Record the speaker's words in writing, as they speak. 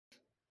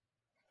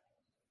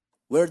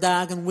We're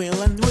Doug and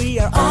Will, and we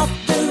are off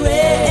the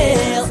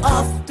rails,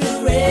 off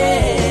the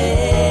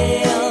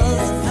rails,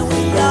 and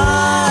we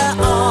are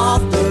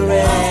off the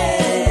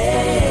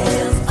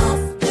rails,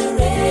 off the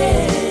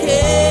rails,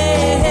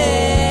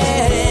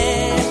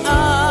 yeah,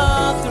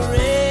 off the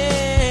rails.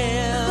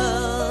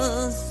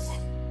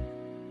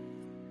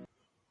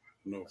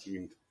 No,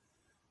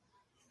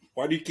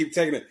 why do you keep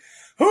taking it?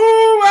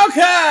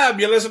 Welcome!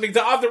 You're listening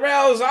to Off the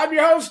Rails. I'm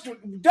your host, Doug.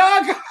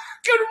 I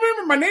couldn't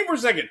remember my name for a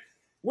second.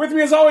 With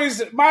me, as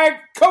always, my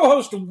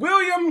co-host,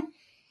 William.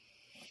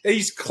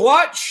 He's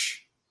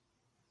clutch.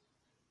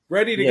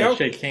 Ready to go?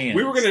 Shake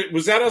hands.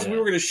 Was that us? Yeah. We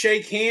were going to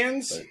shake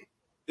hands?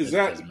 It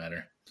doesn't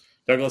matter.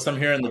 Douglas, I'm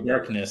here in the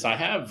darkness. I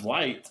have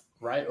light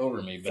right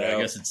over me, but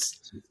I guess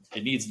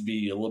it needs to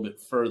be a little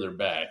bit further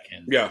back.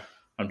 And yeah.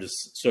 we're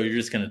just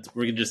going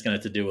to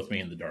have to deal with me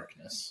in the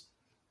darkness.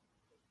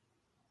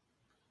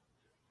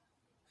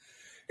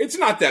 It's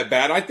not that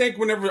bad. I think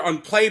whenever on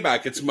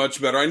playback, it's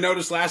much better. I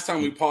noticed last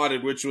time we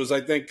potted, which was,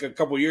 I think, a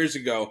couple years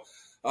ago,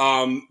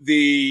 I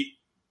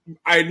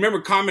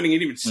remember commenting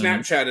and even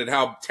Snapchatted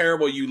how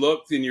terrible you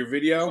looked in your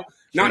video.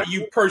 Not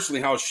you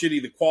personally, how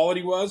shitty the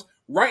quality was.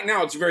 Right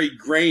now, it's very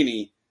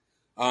grainy.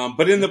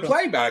 But in the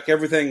playback,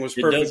 everything was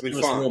perfectly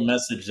fine. A little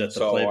message that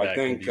the playback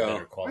will be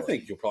better quality. I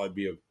think you'll probably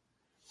be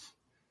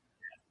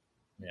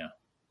Yeah.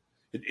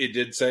 It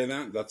did say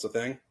that? That's the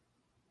thing?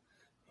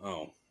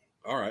 Oh.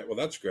 All right. Well,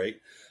 that's great.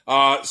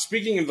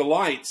 Speaking of the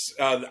lights,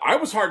 I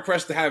was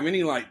hard-pressed to have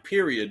any light,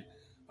 period.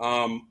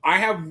 I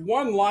have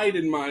one light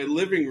in my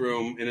living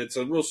room, and it's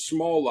a real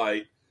small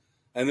light.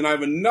 And then I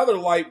have another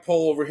light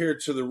pole over here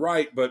to the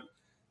right, but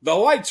the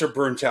lights are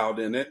burnt out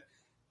in it.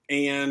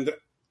 And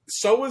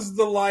so is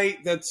the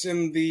light that's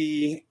in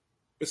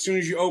as soon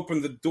as you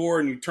open the door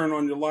and you turn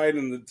on your light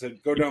and to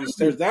go down the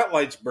stairs, that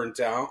light's burnt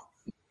out.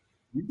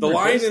 The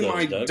light in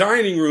my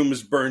dining room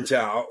is burnt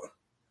out.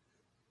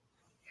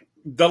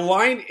 The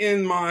light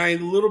in my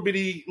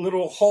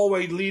little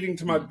hallway leading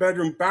to my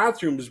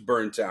bathroom is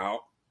burnt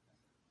out.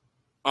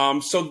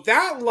 So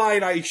that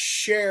light I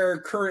share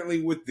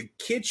currently with the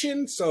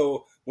kitchen.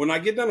 So when I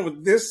get done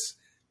with this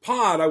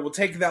pod, I will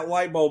take that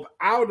light bulb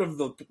out of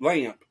the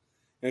lamp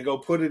and go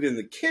put it in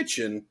the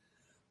kitchen.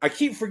 I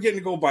keep forgetting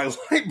to go buy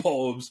light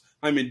bulbs.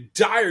 I'm in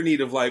dire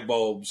need of light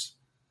bulbs.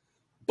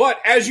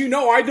 But as you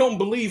know, I don't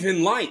believe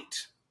in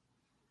light.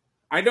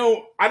 I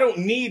don't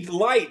need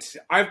light.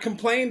 I've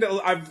complained.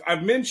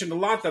 I've mentioned a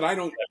lot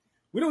that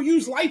we don't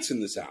use lights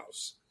in this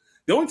house.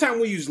 The only time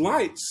we use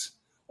lights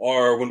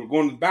are when we're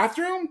going to the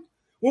bathroom,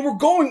 when we're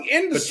going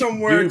into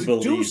somewhere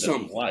to do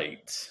something.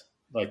 Light.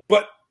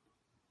 But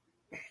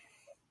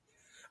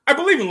I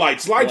believe in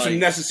lights. Lights are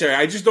necessary.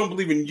 I just don't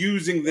believe in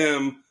using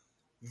them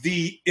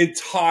the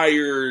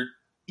entire,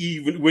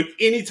 even when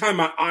anytime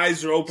my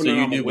eyes are open and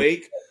I'm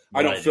awake,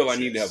 I don't feel I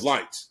need to have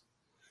lights.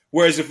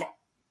 Whereas if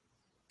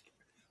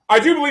I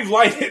do believe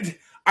light.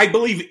 I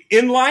believe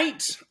in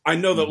light. I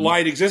know that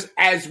light exists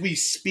as we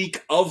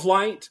speak of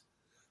light.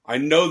 I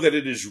know that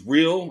it is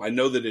real. I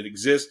know that it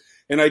exists.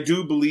 And I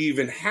do believe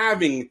in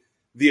having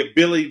the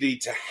ability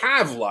to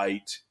have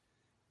light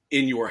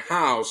in your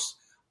house.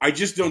 I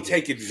just don't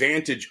take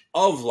advantage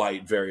of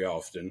light very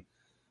often.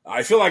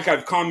 I feel like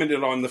I've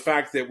commented on the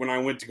fact that when I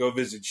went to go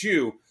visit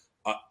you,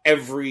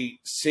 every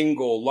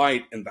single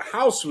light in the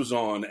house was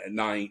on at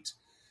night.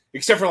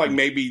 Except for like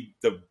maybe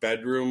the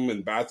bedroom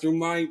and bathroom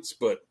lights,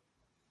 but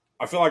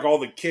I feel like all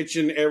the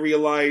kitchen area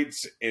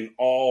lights and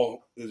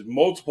there's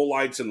multiple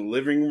lights in the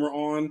living room are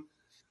on,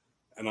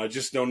 and I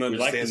just don't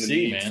understand the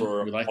need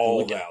for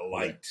all that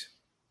light.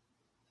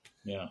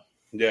 Yeah.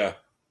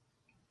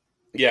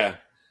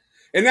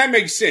 And that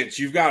makes sense.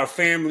 You've got a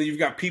family, you've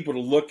got people to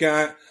look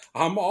at.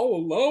 I'm all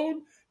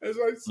alone as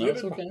I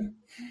sit.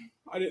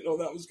 I didn't know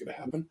that was going to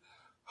happen.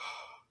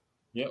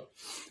 Yep.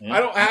 I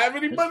don't have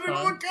anybody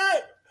to look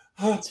at.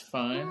 That's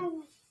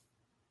fine.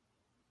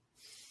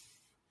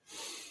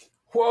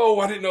 Whoa,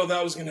 I didn't know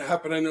that was going to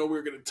happen. I know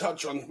we're going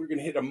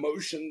to hit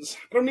emotions.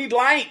 I don't need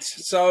light.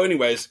 So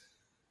anyways,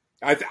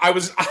 when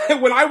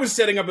I was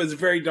setting up, it was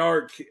very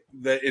dark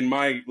in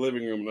my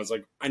living room. And I was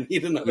like, I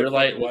need another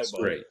light looks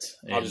great.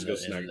 I'll just go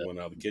snag one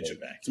out of the kitchen.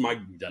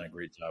 You've done a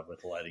great job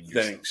with lighting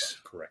yourself.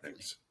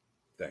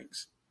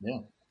 Thanks.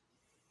 Yeah.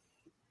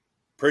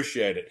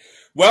 Appreciate it.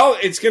 Well,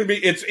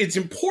 it's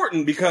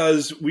important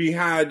because we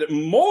had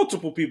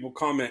multiple people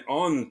comment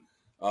on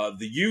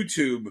the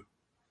YouTube,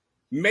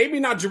 maybe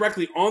not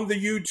directly on the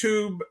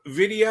YouTube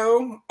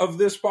video of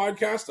this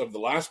podcast, of the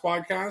last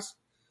podcast,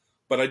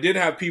 but I did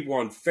have people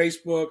on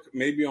Facebook,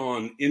 maybe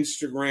on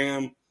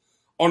Instagram,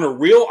 on a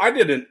reel. I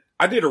did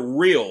a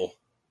reel.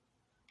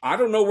 I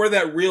don't know where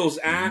that reel's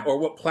at or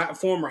what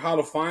platform or how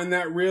to find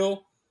that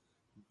reel,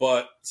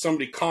 but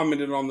somebody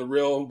commented on the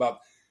reel about.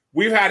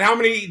 We've had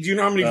do you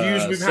know how many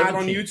views we've 17. had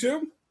on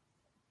YouTube?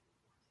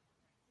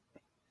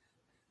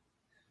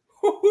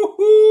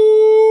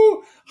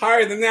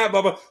 Higher than that,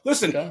 Bubba.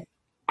 Listen,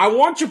 I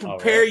want to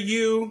prepare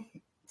you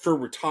for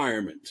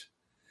retirement.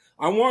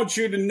 I want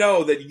you to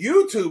know that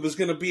YouTube is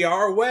going to be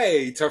our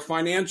way to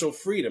financial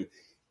freedom.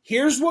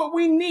 Here's what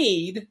we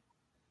need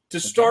to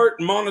start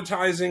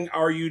monetizing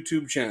our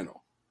YouTube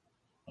channel.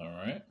 All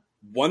right.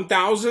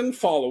 1,000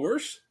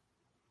 followers,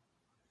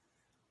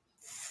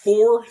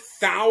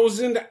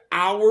 4,000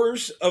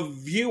 hours of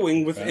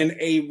viewing within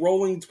a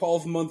rolling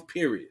 12-month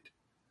period.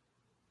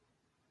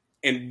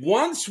 And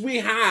once we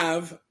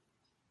have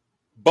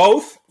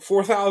both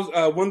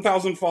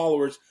 1,000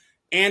 followers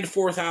and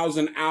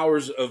 4,000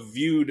 hours of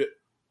viewed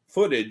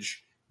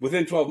footage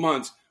within 12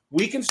 months,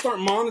 we can start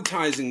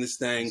monetizing this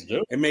thing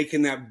and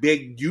making that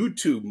big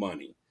YouTube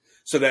money.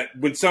 So that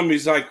when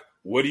somebody's like,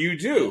 what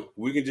do?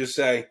 We can just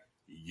say,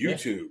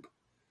 YouTube.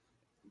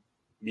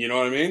 You know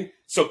what I mean?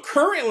 So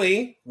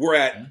currently, we're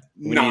at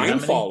 9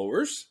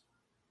 followers.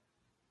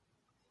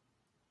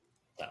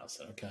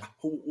 1,000, okay.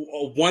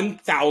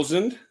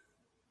 1,000.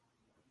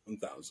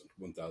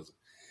 1,000.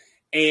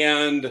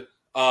 And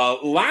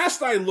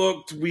last I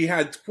looked, we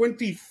had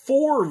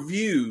 24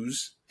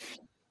 views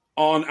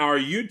on our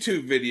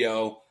YouTube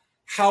video.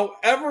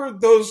 However,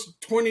 those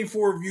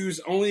 24 views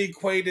only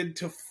equated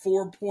to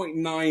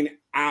 4.9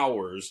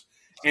 hours.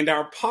 And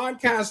our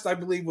podcast, I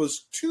believe,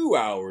 was 2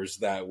 hours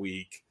that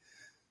week.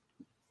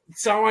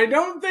 So I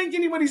don't think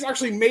anybody's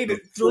actually made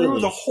it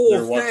through the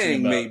whole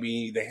thing.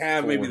 Maybe they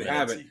have, maybe they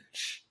haven't.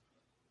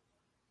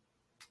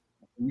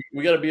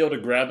 We got to be able to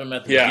grab them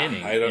at the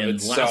beginning.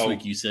 And last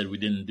week you said we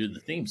didn't do the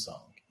theme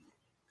song.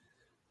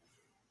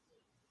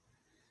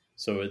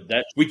 So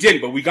that we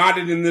did, but we got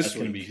it in this. That's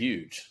going to be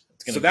huge.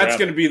 So that's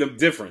going to be the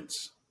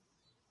difference.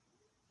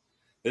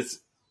 It's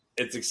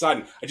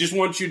exciting. I just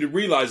want you to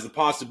realize the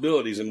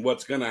possibilities and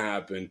what's going to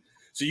happen.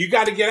 So you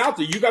got to get out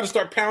there. You got to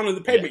start pounding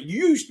the pavement.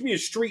 You used to be a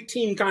street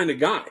team kind of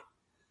guy.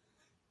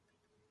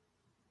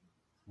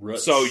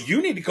 Roots. So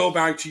you need to go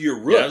back to your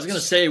roots. Yeah, I was going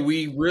to say,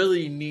 we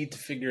really need to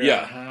figure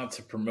out how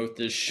to promote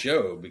this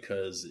show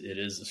because it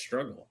is a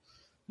struggle.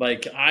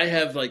 Like, I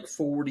have like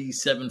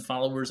 47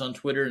 followers on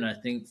Twitter, and I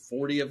think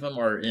 40 of them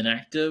are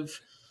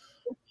inactive.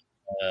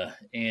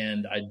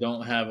 And I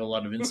don't have a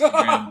lot of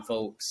Instagram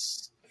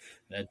folks.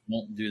 And I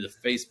don't do the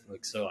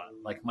Facebook. So,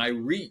 my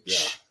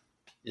reach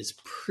is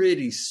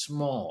pretty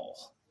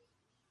small.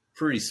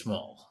 Pretty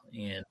small.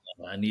 And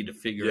I need to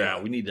figure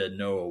out, we need to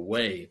know a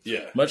way.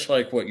 Yeah. Much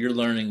like what you're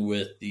learning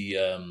with the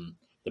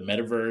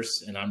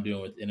metaverse and I'm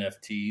doing with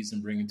NFTs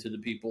and bringing to the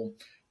people.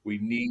 We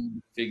need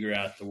to figure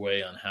out the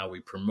way on how we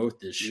promote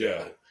this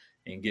show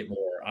and get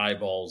more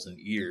eyeballs and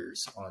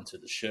ears onto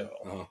the show.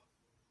 Uh-huh.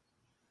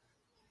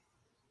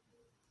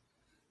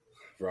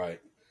 Right.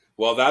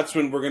 Well, that's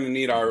when we're going to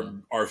need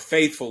our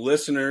faithful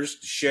listeners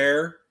to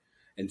share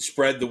and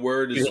spread the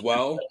word as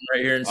well.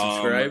 Right here and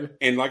subscribe.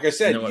 And like I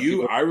said,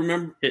 I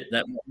remember hit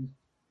that button.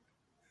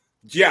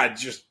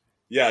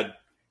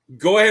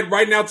 Go ahead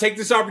right now. Take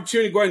this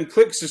opportunity. Go ahead and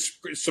click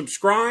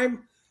subscribe.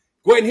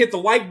 Go ahead and hit the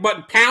like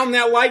button. Pound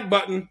that like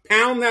button.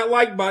 Pound that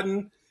like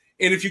button.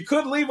 And if you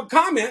could leave a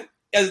comment,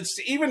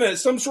 even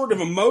some sort of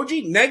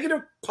emoji,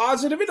 negative,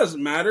 positive, it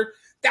doesn't matter.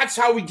 That's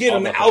how we get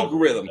in the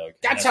algorithm.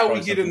 That's how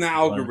we get in the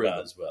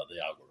algorithm. As well,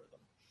 the algorithm.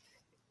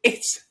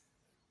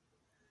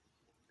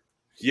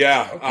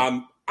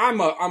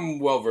 I'm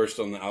well versed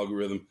on the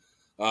algorithm.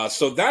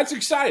 So that's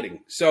exciting.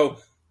 So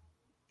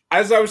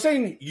as I was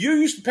saying, you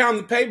used to pound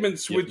the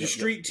pavements with your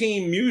street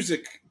team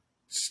music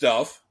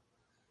stuff,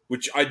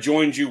 which I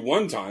joined you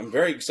one time.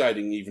 Very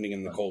exciting evening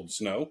in the cold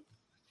snow.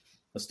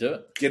 Let's do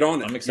it. Get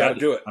on it. I'm excited to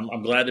do it.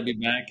 I'm glad to be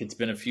back. It's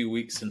been a few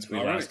weeks since we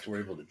last were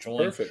able to join.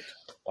 Perfect.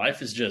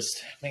 Life is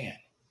just,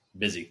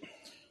 busy.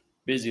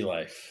 Busy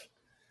life.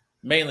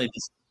 Mainly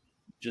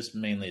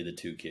mainly the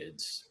 2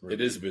 kids. Really,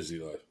 it is a busy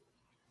life.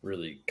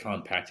 Really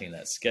compacting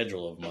that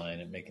schedule of mine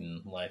and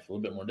making life a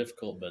little bit more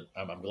difficult, but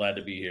I'm glad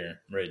to be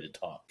here, ready to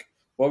talk.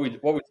 What we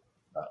talking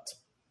about?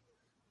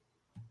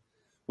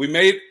 We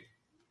made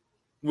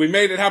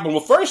it happen.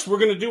 Well, first we're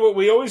going to do what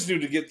we always do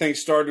to get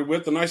things started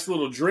with a nice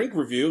little drink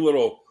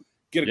review,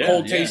 get a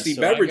cold, tasty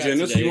beverage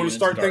in us. You want to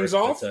start things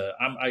off?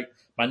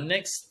 My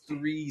next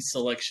 3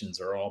 selections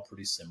are all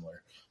pretty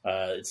similar.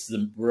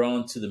 We're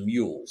on to the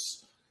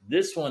mules.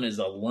 This one is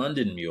a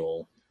London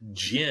Mule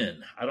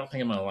gin. I don't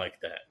think I'm going to like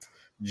that.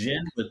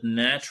 Gin with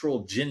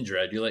natural ginger.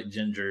 I do like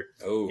ginger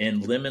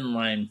and lemon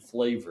lime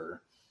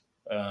flavor.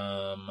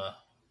 Can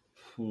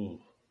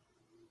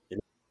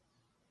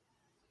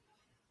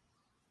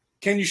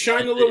you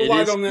shine a little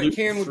light on that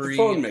can with the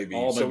phone, maybe,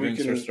 all so we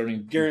can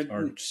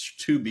are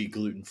to be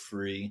gluten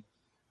free?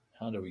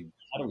 How do we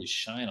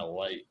shine a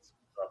light?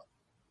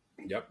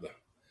 Yep.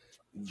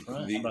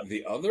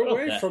 The other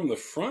way from the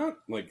front,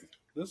 like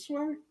this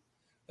way.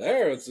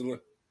 There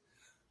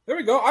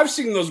we go. I've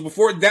seen those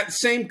before. That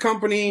same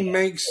company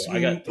makes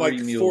like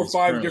 4 or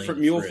 5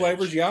 different mule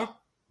flavors. Yeah.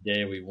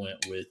 Today we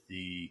went with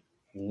the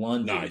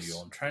London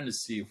Mule. I'm trying to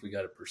see if we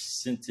got a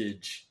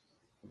percentage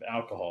of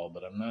alcohol,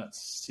 but I'm not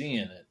seeing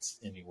it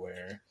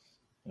anywhere.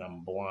 And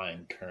I'm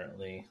blind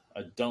currently.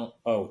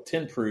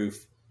 10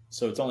 proof.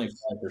 So it's only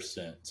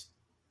 5%.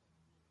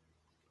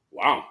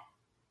 Wow.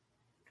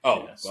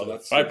 Oh, yeah, so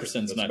that's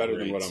 5%. Is not better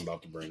great. Than what I'm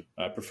about to bring.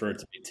 I prefer it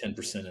to be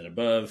 10% and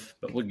above,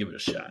 but we'll give it a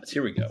shot.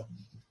 Here we go.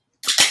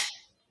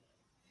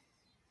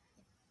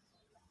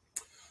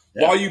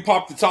 Yeah. While you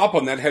pop the top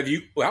on that, have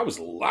you? Well, that was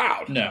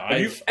loud. No, have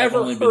you I've ever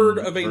only heard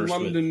been of a versed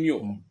London with,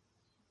 Mule?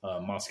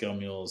 Moscow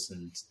mules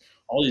and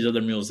all these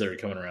other mules that are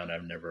coming around.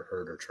 I've never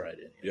heard or tried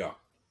any. Yeah.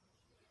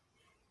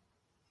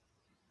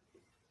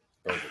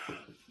 Perfect.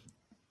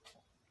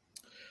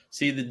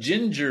 See, the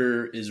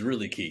ginger is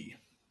really key,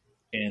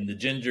 and the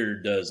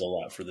ginger does a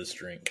lot for this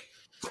drink.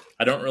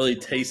 I don't really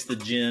taste the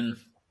gin.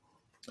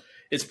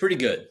 It's pretty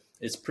good.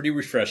 It's pretty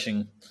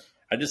refreshing.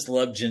 I just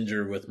love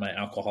ginger with my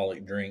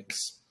alcoholic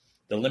drinks.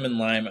 The lemon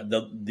lime,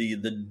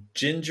 the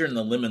ginger and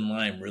the lemon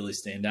lime really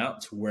stand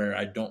out to where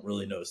I don't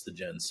really notice the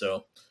gin.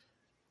 So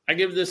I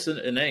give this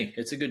an A.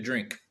 It's a good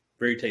drink.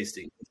 Very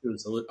tasty.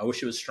 I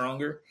wish it was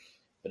stronger,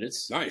 but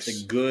it's nice.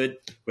 It's a good,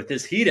 with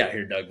this heat out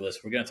here, Douglas,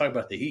 we're going to talk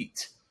about the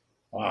heat.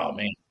 Wow,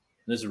 man.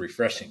 This is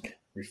refreshing.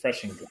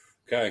 Refreshing.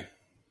 Okay.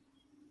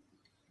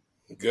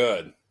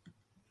 Good.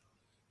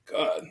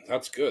 Good.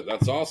 That's good.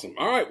 That's awesome.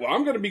 All right. Well,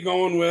 I'm going to be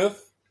going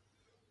with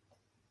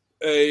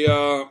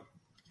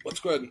let's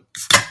go ahead.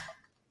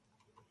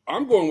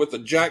 I'm going with the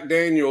Jack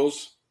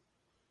Daniel's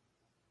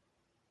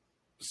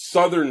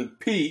Southern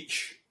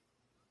Peach.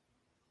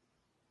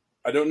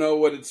 I don't know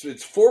what it's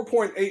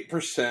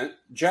 4.8%.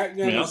 Jack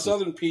Daniel's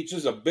Southern Peach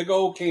is a big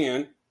old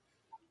can.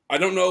 I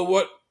don't know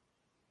what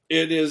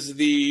it is,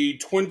 the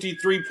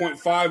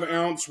 23.5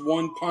 ounce,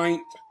 1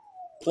 pint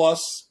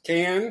plus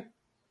can.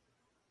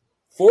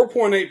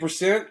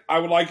 4.8%. I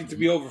would like it to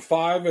be over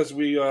 5, as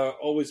we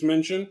always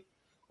mention.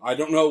 I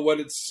don't know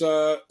what it's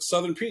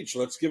Southern Peach.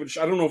 Let's give it a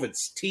shot. I don't know if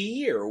it's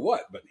tea or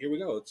what, but here we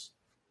go.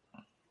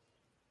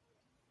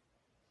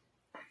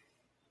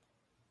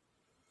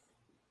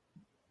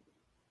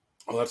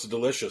 Oh, that's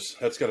delicious.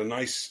 That's got a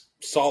nice,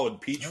 solid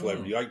peach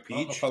flavor. You like peach? I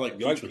don't know if I like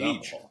you like with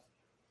peach? alcohol.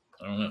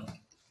 I don't know.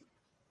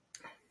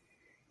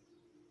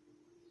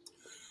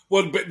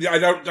 Well, but I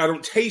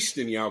don't taste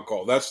any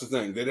alcohol. That's the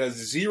thing. That has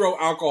zero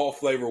alcohol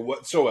flavor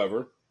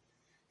whatsoever.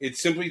 It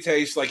simply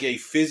tastes like a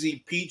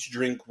fizzy peach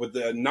drink with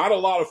not a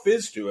lot of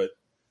fizz to it.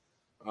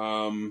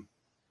 I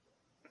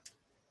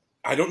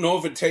don't know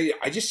if it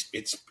tastes.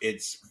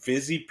 It's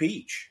fizzy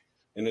peach,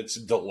 and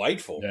it's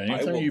delightful. Yeah,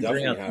 anytime you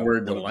bring up the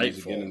word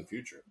delightful again in the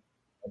future.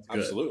 That's good.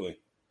 Absolutely.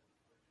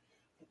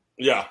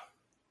 Yeah.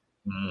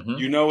 Mm-hmm.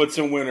 You know it's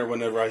in winter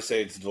whenever I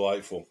say it's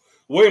delightful.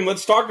 William,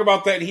 let's talk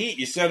about that heat.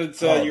 You said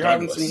it's you're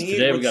having some heat.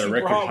 Today we got a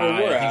record high. I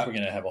think at. we're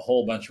going to have a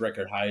whole bunch of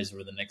record highs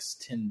over the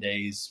next 10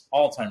 days.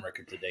 All-time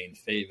record today in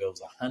Fayetteville was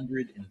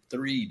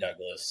 103,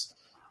 Douglas.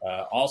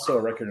 Also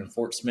a record in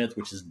Fort Smith,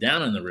 which is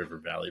down in the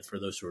River Valley. For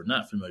those who are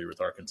not familiar with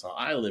Arkansas,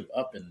 I live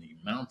up in the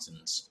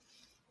mountains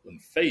in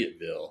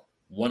Fayetteville.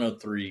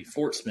 103,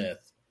 Fort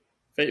Smith.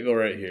 Fayetteville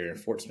right here,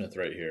 Fort Smith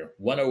right here.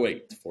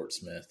 108, Fort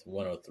Smith.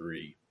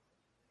 103,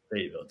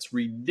 Fayetteville. It's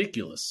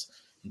ridiculous.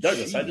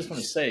 Douglas, I just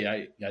want to say,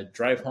 I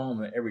drive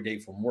home every day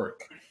from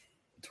work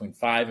between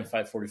 5 and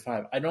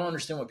 5:45. I don't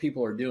understand what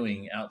people are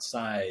doing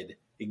outside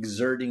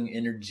exerting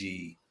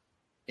energy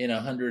in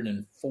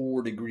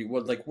 104 degree.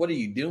 What are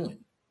you doing?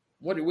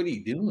 What are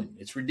you doing?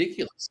 It's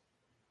ridiculous.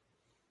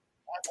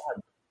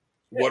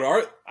 What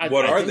are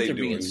they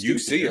doing? You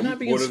see them.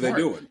 What are they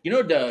doing? You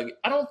know, Doug,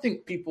 I don't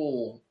think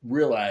people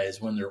realize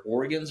when their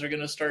organs are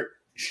going to start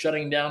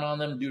shutting down on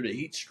them due to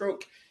heat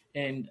stroke.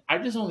 And I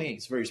just don't think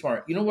it's very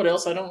smart. You know what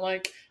else I don't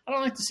like? I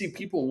don't like to see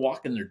people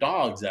walking their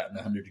dogs out in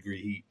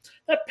 100-degree heat.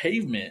 That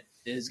pavement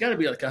has got to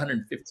be like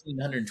 115,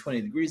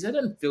 120 degrees. That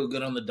doesn't feel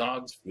good on the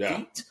dog's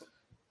feet.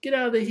 Get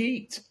out of the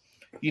heat.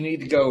 You need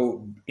to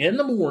go in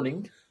the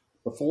morning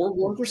before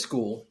work or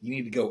school. You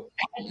need to go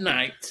at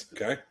night.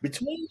 Okay.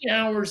 Between the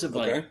hours of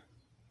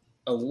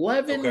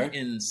 11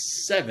 and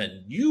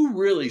 7, you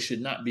really should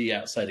not be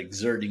outside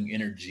exerting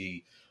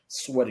energy,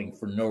 sweating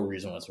for no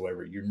reason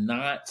whatsoever. You're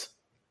not...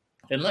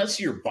 Unless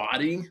your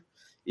body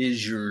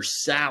is your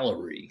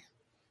salary,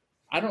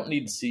 I don't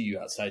need to see you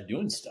outside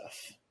doing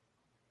stuff.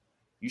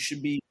 You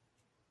should be.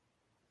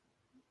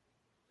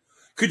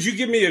 Could you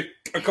give me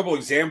a couple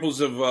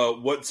examples of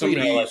what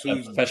somebody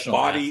whose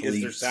body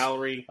is their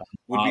salary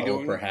would be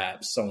doing?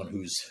 Perhaps someone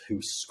who's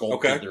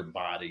sculpted their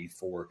body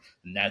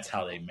and that's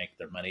how they make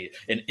their money.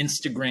 An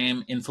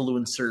Instagram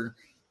influencer,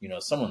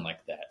 someone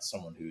like that.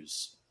 Someone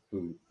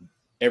who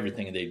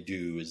everything they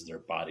do is their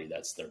body.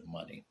 That's their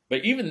money.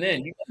 But even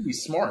then, you got to be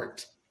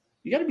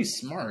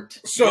smart.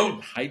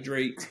 So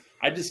hydrate.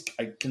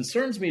 It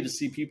concerns me to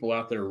see people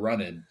out there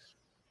running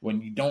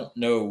when you don't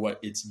know what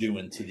it's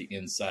doing to the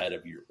inside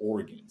of your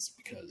organs,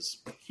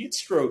 because heat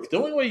stroke, the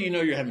only way you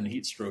know you're having a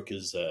heat stroke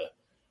is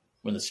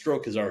when the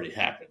stroke has already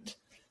happened,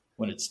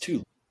 when it's too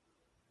late.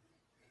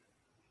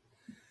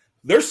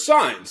 There's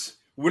signs.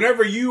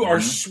 Whenever you are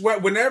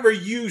whenever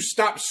you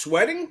stop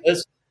sweating,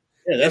 that's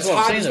what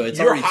I'm saying, though. It's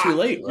already too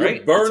late, right?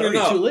 You're burning it's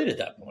already too late at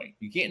that point.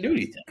 You can't do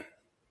anything.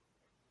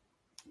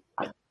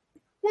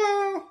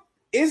 Well,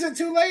 is it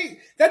too late?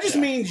 That just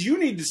means you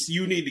need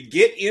to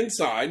get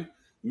inside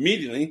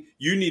immediately.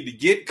 You need to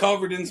get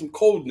covered in some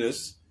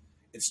coldness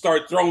and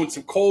start throwing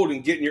some cold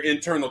and getting your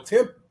internal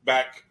temp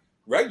back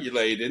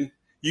regulated.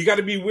 You got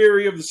to be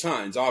wary of the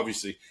signs,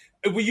 obviously.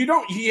 Well, you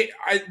don't.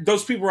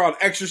 Those people are out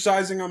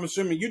exercising. I'm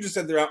assuming you just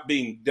said they're out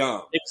being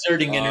dumb,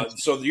 exerting energy.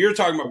 So you're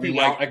talking about people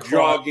out I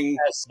jogging,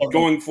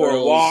 going for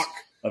a walk,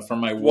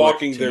 from my work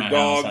walking to their my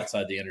dog house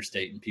outside the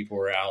interstate, and people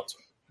are out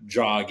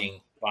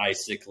jogging,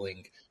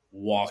 bicycling,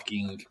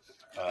 walking,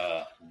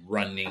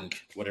 running,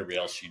 whatever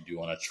else you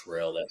do on a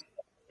trail. That's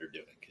what they're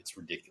doing. It's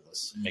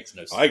ridiculous. It makes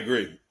no sense. I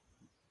agree.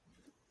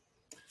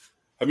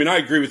 I mean, I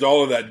agree with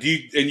all of that.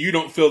 You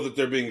don't feel that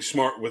they're being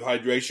smart with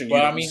hydration? You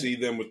don't see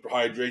them with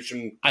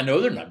hydration. I know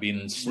they're not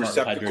being smart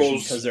with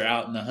hydration because they're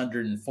out in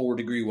 104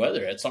 degree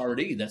weather. That's not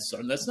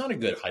a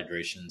good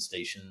hydration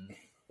station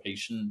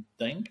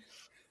thing.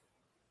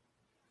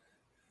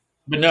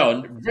 But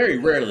no, very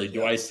rarely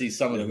do I see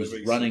someone who's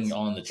running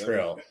on the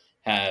trail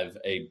have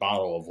a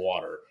bottle of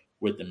water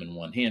with them in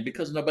one hand,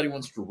 because nobody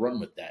wants to run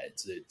with that.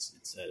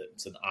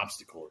 It's an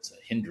obstacle. It's a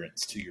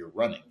hindrance to your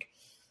running.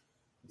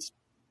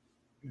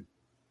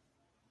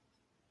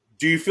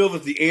 Do you feel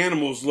that the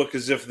animals look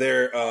as if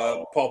their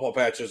paw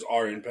patches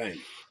are in pain?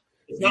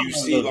 Do you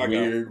see like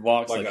weird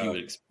walks like you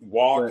would expect?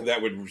 Walk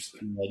that would?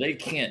 No, they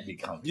can't be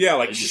comfortable. Yeah,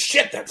 like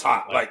shit. That's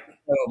hot. Like I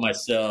know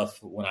myself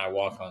when I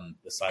walk on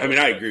the side. I mean,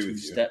 I agree with you.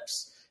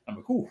 Steps. I'm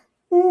like,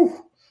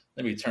 ooh.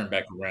 Let me turn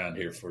back around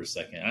here for a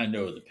second. I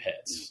know the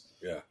pets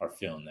are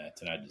feeling that,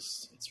 and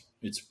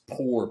it's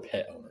poor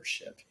pet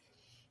ownership.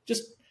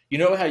 Just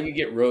how you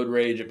get road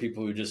rage at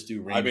people who just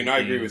do. I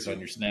agree with you on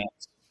your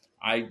snaps.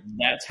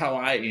 That's how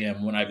I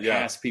am when I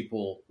pass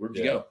people. Where'd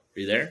you go? Are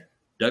you there,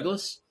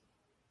 Douglas?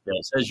 Yeah,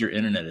 it says your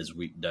internet is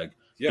weak, Doug.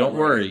 Yeah, don't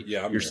worry.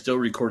 Yeah, you're still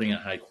recording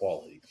at high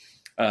quality.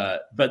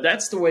 But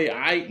that's the way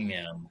I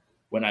am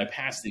when I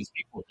pass these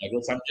people,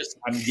 Douglas.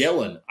 I'm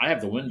yelling. I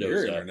have the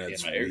windows up and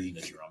my air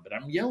conditioner on, but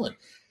I'm yelling.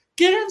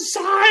 Get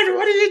inside!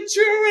 What are you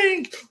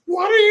doing?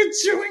 What are you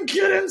doing?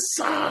 Get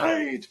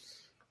inside!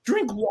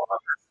 Drink water.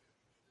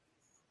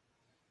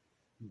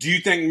 Do you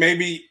think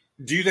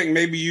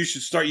maybe you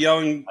should start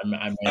yelling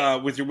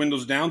with your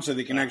windows down so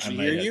they can actually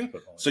hear you?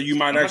 So you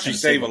might actually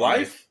save a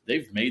life?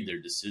 They've made their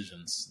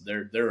decisions.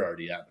 They're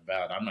already out and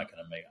about. I'm not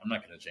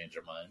going to change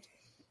their mind.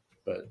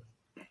 But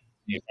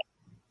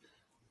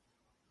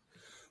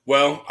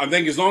well, I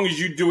think as long as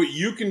you do what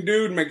you can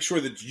do to make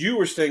sure that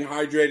you are staying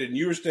hydrated and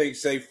you are staying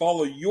safe,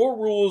 follow your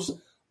rules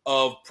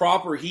of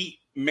proper heat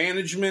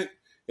management,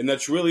 and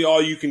that's really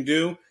all you can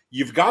do.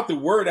 You've got the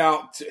word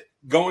out.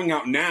 Going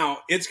out now,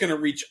 it's going to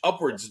reach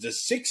upwards to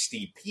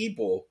 60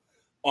 people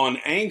on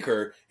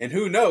Anchor, and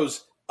who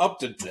knows, up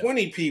to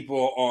 20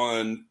 people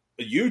on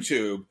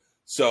YouTube.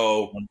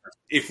 So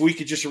if we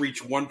could just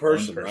reach one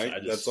person, right?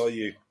 That's all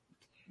you.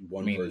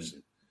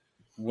 Person.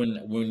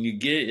 When you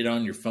get it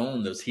on your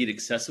phone, those heat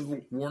excessive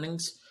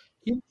warnings,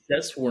 heat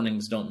excess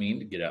warnings don't mean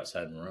to get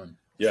outside and run.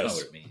 That's not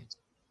what it means.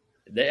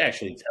 They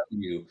actually tell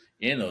you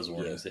in those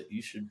warnings that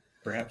you should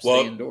perhaps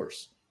stay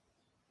indoors.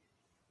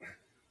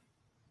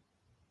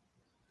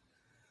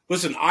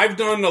 Listen, I've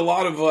done a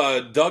lot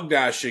of Doug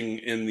dashing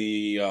in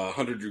the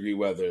 100-degree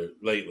weather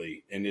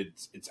lately, and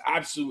it's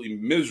absolutely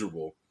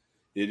miserable.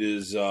 It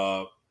is.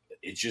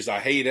 It's just I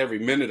hate every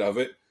minute of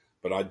it,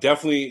 but I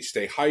definitely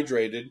stay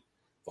hydrated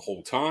the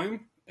whole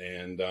time,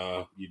 and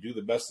you do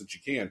the best that you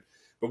can.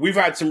 But we've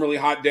had some really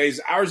hot days.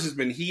 Ours has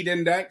been heat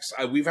index.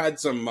 We've had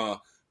some a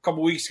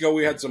couple weeks ago.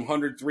 We had some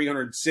 100,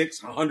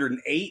 306,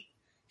 108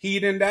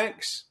 heat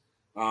index.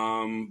 But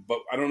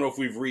I don't know if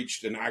we've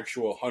reached an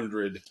actual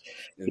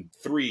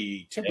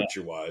 103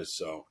 temperature-wise.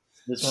 So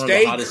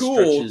stay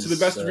cool to the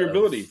best of your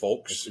ability,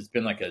 folks. It's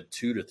been like a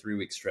 2 to 3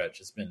 week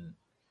stretch. It's been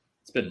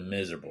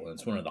miserable.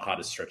 It's one of the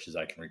hottest stretches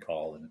I can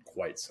recall in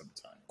quite some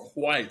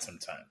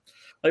time.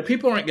 Like,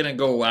 people aren't going to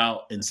go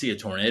out and see a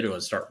tornado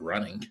and start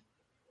running.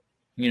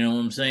 You know what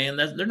I'm saying?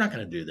 They're not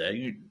going to do that.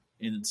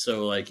 And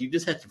so, like, you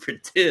just have to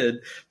pretend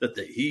that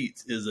the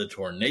heat is a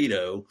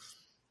tornado.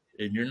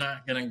 And you're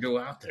not going to go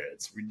out there.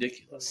 It's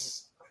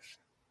ridiculous.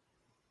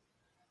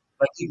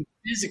 Like, you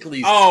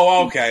physically.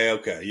 Oh, okay.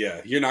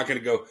 Yeah. You're not going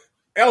to go,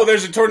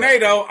 there's a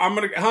tornado. I'm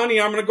going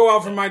to go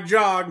out for my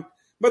jog.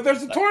 But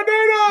there's a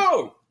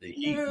tornado. The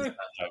heat is not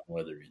jogging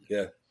weather either.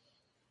 Yeah.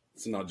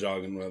 It's not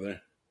jogging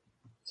weather.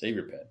 Save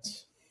your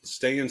pets.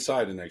 Stay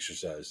inside and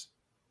exercise.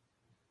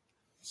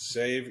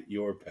 Save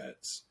your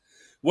pets.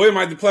 William,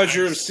 I had the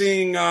pleasure of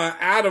seeing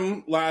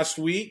Adam last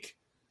week.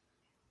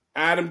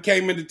 Adam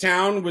came into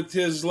town with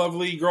his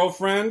lovely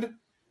girlfriend,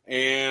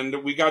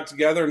 and we got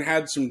together and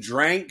had some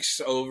drinks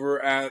over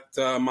at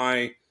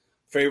my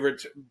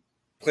favorite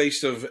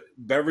place of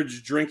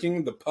beverage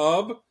drinking, the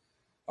pub.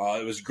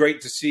 It was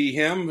great to see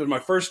him. It was my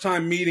first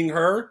time meeting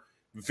her.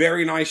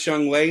 Very nice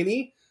young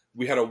lady.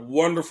 We had a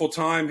wonderful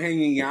time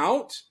hanging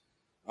out.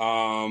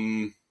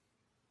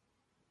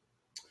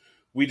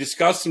 We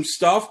discussed some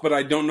stuff, but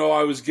I don't know.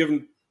 I was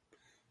given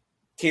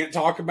can't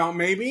talk about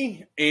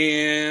maybe,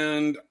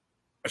 and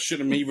I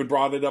shouldn't have even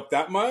brought it up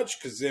that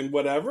much because then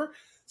whatever.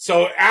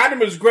 So,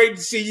 Adam, it was great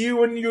to see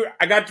you.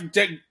 I got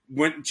to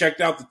went and checked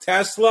out the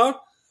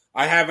Tesla.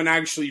 I haven't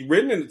actually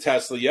ridden in the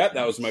Tesla yet.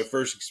 That was my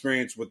first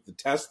experience with the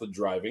Tesla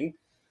driving.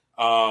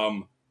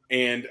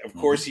 And, of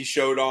course, he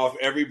showed off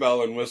every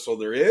bell and whistle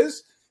there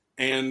is.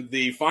 And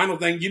the final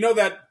thing, you know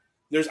that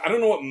there's, I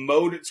don't know what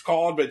mode it's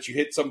called, but you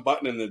hit some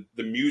button and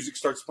the music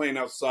starts playing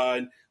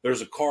outside.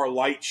 There's a car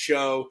light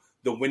show.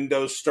 The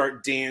windows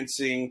start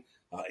dancing.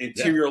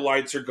 Interior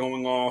lights are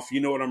going off.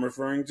 You know what I'm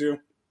referring to?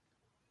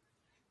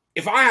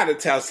 If I had a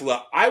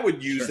Tesla, I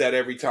would use that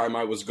every time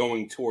I was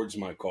going towards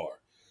my car.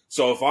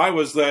 So if I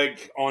was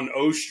like on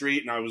O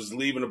Street and I was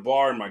leaving a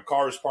bar and my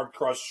car is parked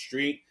across the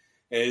street,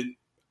 and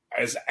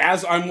as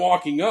I'm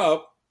walking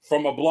up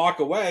from a block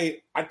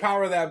away, I'd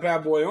power that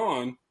bad boy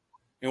on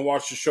and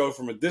watch the show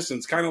from a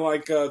distance, kind of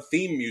like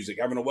theme music,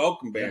 having a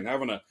welcome band,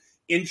 having an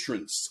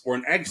entrance or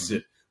an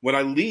exit. When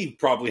I leave,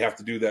 probably have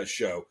to do that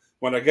show.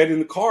 When I get in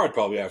the car, I'd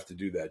probably have to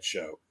do that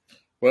show.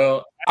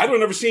 Well, I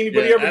don't ever see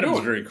anybody ever Adam's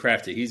do it. very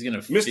crafty. He's going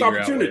to figure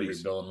out what every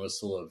bell and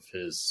whistle of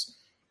his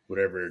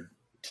whatever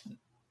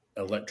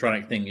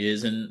electronic thing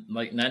is, and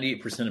like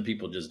 98% of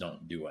people just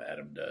don't do what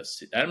Adam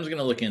does. Adam's going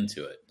to look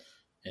into it,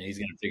 and he's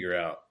going to figure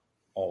out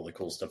all the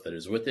cool stuff that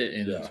is with it,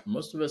 and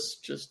most of us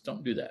just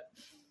don't do that.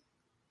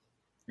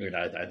 And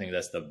I think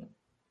that's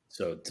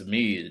so to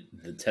me,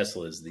 the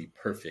Tesla is the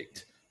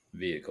perfect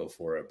vehicle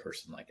for a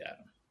person like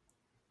Adam.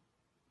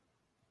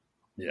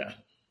 Yeah.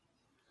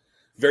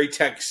 Very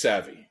tech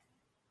savvy.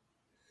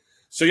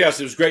 So yes,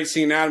 it was great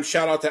seeing Adam.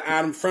 Shout out to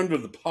Adam, friend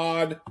of the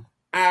pod,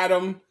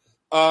 Adam.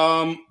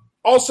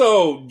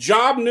 Also,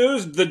 job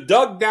news: the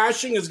Doug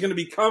Dashing is going to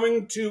be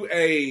coming to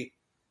a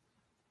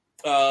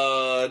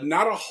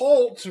not a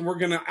halt. We're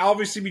going to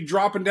obviously be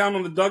dropping down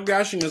on the Doug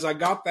Dashing as I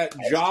got that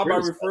job I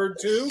referred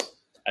to.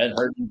 I hadn't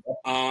heard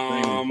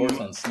reports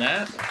on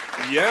Snap.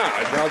 Yeah,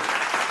 I got.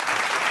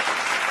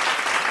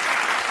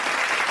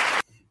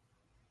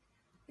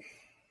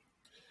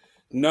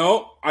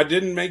 No, I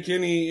didn't make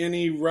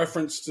any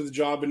reference to the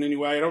job in any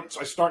way.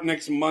 I start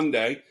next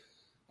Monday.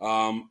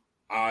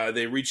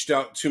 They reached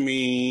out to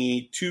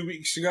me 2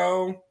 weeks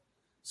ago,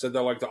 said they'd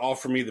like to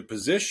offer me the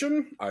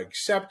position. I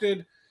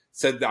accepted,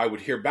 said that I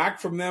would hear back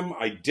from them.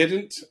 I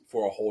didn't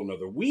for a whole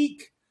nother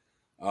week,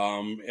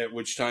 at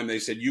which time they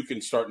said, you can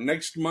start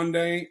next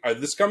Monday,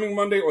 this coming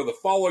Monday or the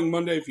following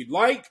Monday if you'd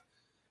like.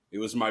 It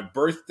was my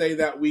birthday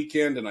that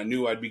weekend, and I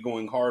knew I'd be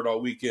going hard all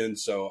weekend,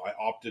 so I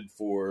opted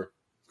for...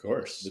 Of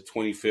course. The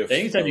 25th.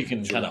 Anytime you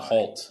can kind of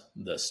halt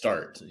the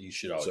start, you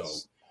should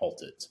always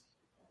halt it.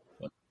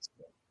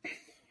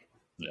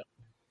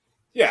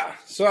 Yeah,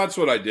 so that's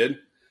what I did.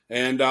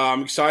 And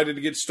I'm excited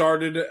to get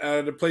started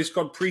at a place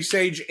called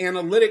Presage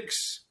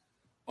Analytics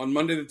on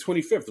Monday the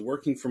 25th,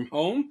 working from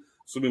home.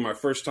 This will be my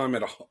first time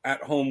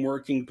at-home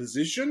working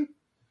position.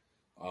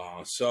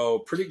 So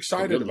pretty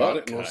excited about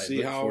it, and we'll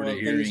see how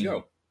things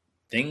go.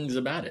 Things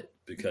about it,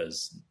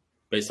 because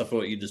based off of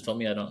what you just told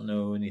me, I don't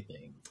know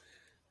anything.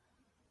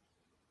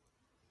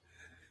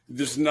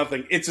 There's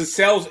nothing. It's a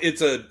sales.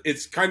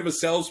 It's kind of a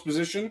sales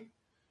position,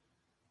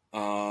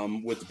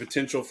 with the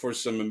potential for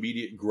some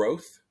immediate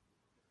growth.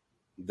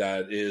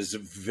 That is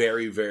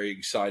very, very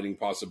exciting.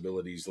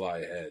 Possibilities lie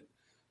ahead.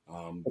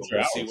 But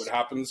we'll see what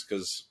happens,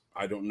 because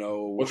I don't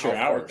know how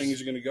far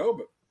things are going to go.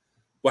 But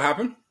what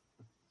happened?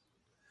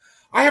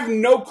 I have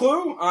no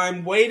clue.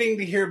 I'm waiting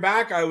to hear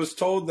back. I was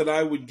told that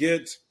I would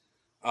get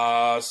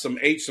some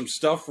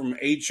stuff from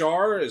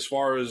HR as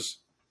far as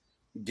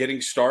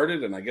getting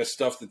started, and I guess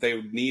stuff that they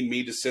would need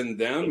me to send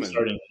them.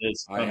 And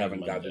I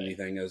haven't got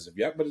anything as of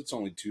yet, but it's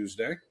only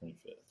Tuesday. 25th.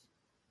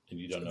 And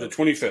you don't know the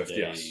 25th, day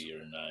yes.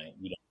 Or night.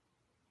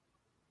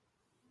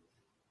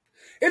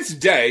 It's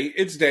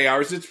day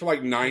hours. It's for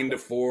like 9 to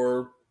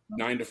 4,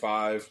 9 to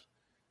 5.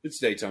 It's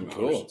daytime hours.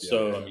 Cool.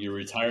 So your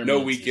retirement no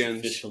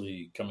weekends. is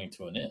officially coming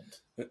to an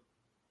end.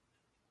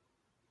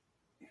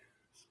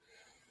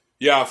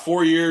 Yeah,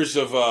 4 years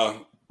of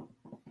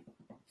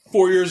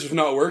 4 years of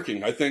not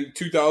working. I think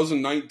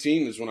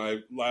 2019 is when I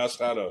last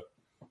had a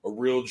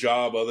real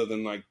job other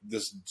than like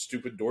this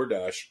stupid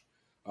DoorDash.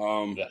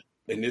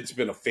 And it's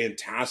been a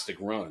fantastic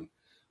run.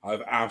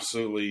 I've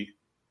absolutely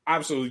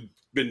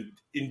been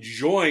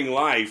enjoying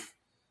life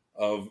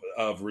of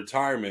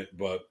retirement,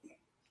 but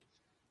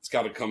it's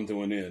got to come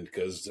to an end,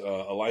 because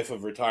a life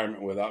of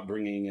retirement without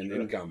bringing in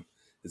income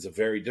is a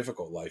very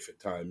difficult life at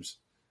times.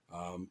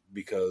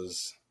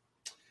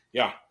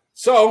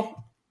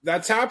 So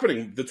that's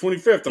happening the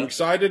 25th. I'm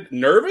excited,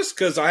 nervous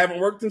because I haven't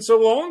worked in so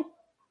long.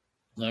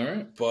 All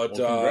right. But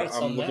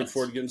I'm looking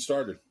forward to getting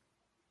started.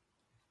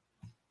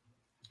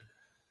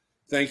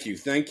 Thank you.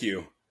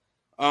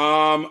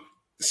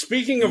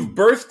 Speaking of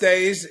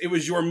birthdays, it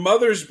was your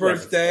mother's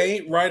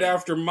birthday right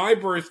after my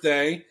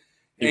birthday.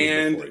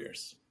 And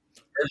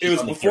it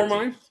was before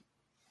mine?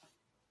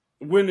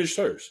 When is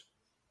hers?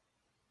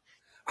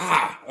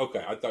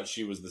 Okay. I thought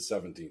she was the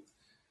 17th.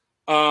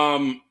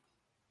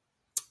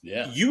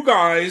 Yeah. You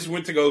guys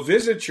went to go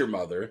visit your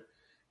mother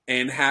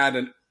and had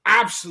an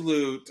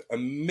absolute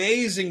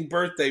amazing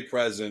birthday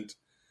present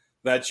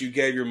that you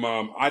gave your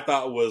mom. I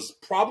thought was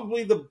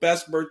probably the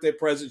best birthday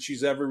present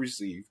she's ever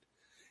received.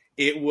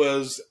 It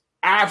was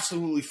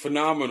absolutely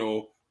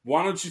phenomenal.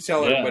 Why don't you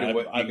tell everybody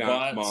what you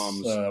got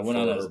Mom's? I went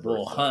on a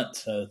little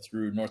hunt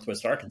through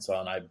Northwest Arkansas,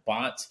 and I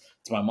bought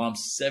to my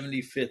mom's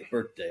 75th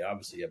birthday,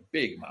 obviously a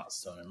big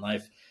milestone in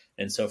life.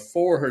 And so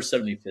for her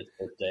 75th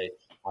birthday,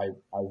 I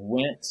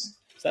went.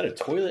 Is that a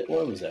toilet?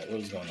 What was that? What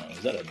was going on?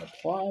 Was that an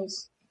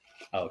applause?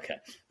 Okay.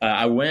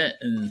 I went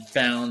and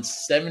found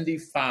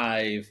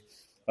 75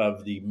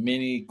 of the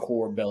mini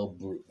Korbel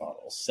Brut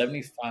bottles.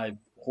 75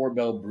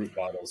 Korbel Brut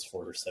bottles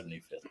for her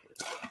 75th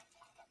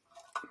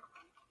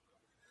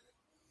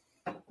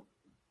birthday.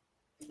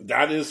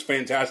 That is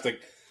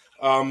fantastic.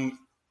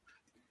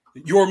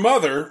 Your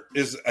mother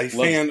is a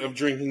fan of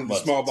drinking the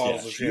small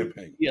bottles of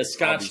champagne. Yeah,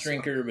 Scotch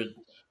drinker, but a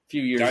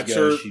few years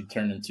ago she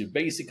turned into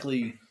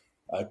basically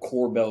a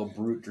Korbel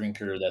Brut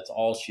drinker. That's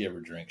all she ever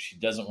drinks. She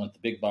doesn't want the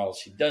big bottles.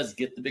 She does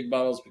get the big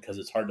bottles because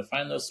it's hard to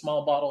find those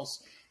small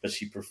bottles, but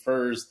she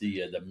prefers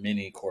the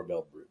mini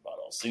Korbel Brut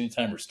bottles. So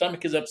anytime her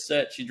stomach is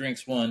upset, she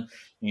drinks one.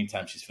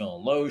 Anytime she's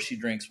feeling low, she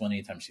drinks one.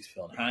 Anytime she's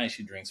feeling high,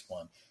 she drinks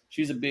one.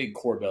 She's a big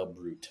Korbel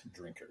Brut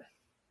drinker.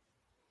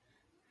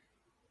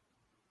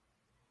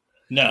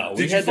 No,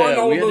 we had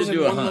to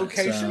do a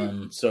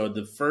hunt. So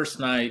the first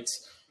night,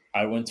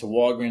 I went to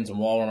Walgreens and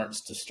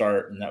Walmart's to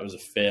start, and that was a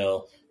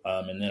fail.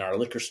 And then our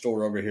liquor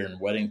store over here in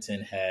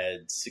Weddington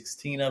had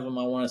 16 of them,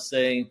 I want to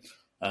say.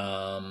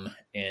 And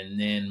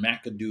then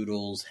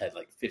Macadoodles had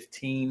like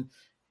 15.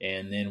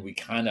 And then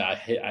I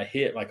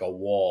hit like a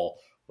wall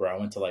where I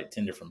went to like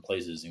 10 different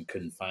places and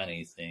couldn't find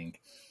anything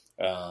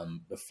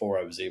before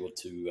I was able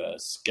to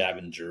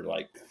scavenger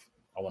like,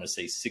 I want to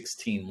say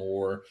 16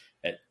 more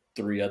at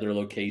 3 other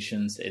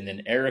locations. And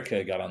then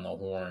Erica got on the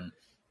horn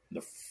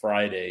the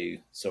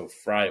Friday. So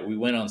we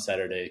went on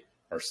Saturday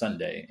or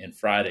Sunday, and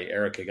Friday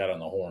Erica got on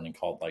the horn and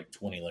called like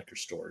 20 liquor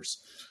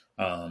stores.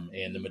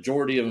 And the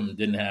majority of them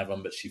didn't have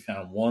them, but she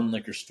found one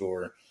liquor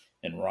store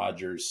in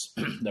Rogers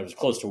that was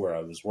close to where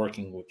I was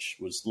working, which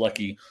was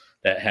lucky,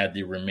 that had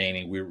the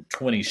remaining. We were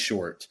 20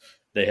 short.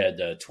 They had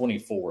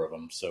 24 of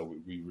them. So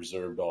we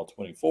reserved all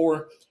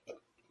 24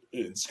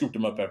 and scooped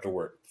them up after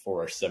work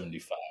for our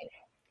 75.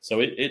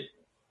 So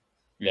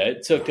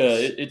it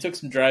took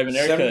some driving.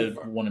 Erica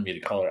wanted me to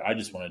call her. I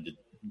just wanted to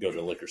go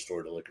to liquor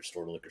store to liquor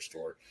store to liquor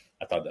store.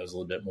 I thought that was a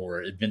little bit more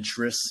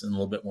adventurous and a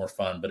little bit more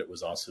fun, but it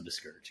was also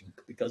discouraging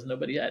because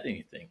nobody had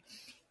anything.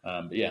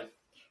 But yeah,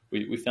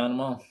 we found them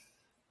all.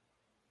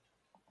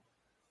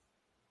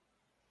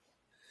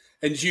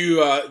 And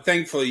you,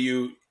 thankfully,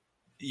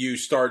 you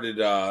started.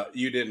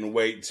 You didn't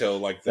wait till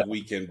like the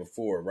weekend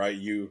before, right?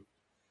 You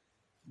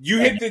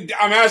hit the.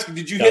 I'm asking,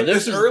 did you hit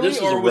this early,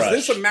 or was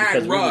this a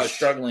mad rush? We were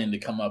struggling to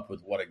come up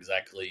with what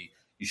exactly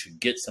you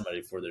should get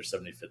somebody for their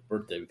 75th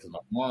birthday, because my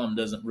mom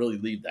doesn't really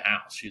leave the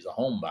house; she's a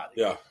homebody.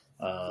 Yeah.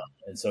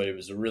 And so it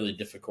was really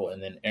difficult.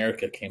 And then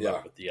Erica came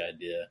up with the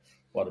idea: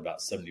 what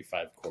about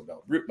 75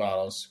 Korbel Brut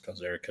bottles?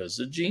 Because Erica's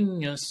a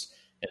genius,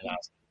 and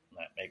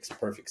that makes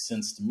perfect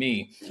sense to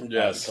me.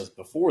 Yes. Because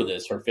before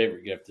this, her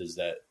favorite gift is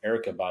that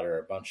Erica bought her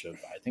a bunch of,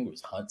 I think it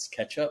was Hunt's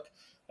ketchup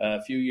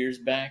a few years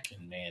back,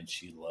 and man,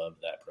 she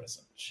loved that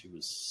present. She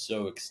was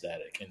so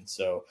ecstatic. And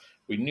so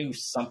we knew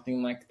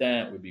something like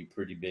that would be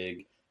pretty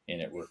big,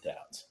 and it worked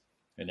out.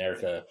 And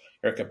Erica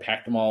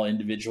packed them all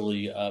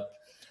individually up.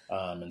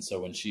 And so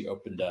when she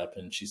opened up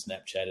and she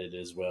Snapchatted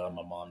as well,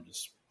 my mom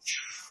just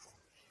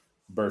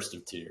burst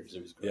of tears.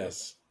 It was great.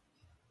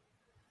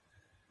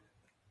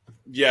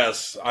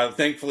 Yes.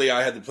 Thankfully,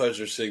 I had the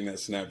pleasure of seeing that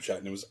Snapchat,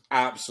 and it was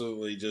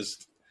absolutely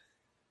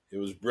it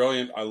was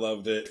brilliant. I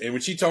loved it. And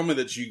when she told me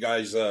that you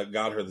guys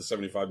got her the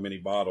 75 mini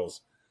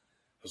bottles,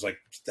 I was like,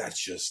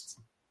 that's just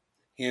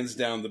hands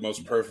down the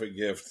most perfect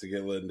gift to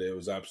get Linda. It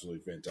was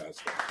absolutely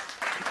fantastic.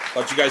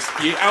 Thought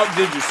you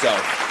outdid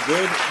yourself.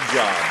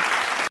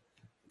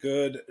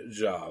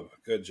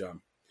 Good job.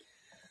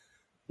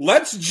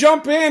 Let's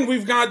jump in.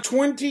 We've got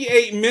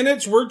 28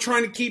 minutes. We're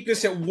trying to keep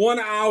this at 1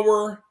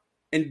 hour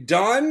and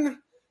done.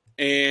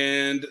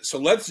 And so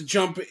let's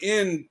jump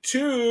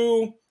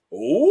into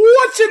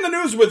what's in the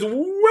news with Will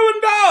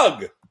and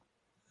Doug.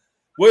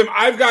 William,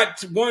 I've got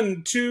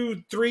 1,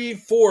 2, 3,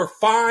 4,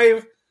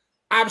 5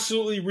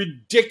 absolutely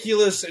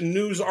ridiculous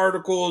news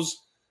articles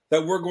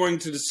that we're going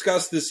to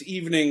discuss this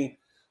evening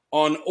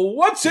on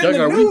what's in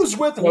the news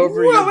with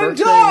Will and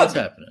Doug. What's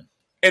happening?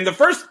 And the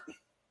first...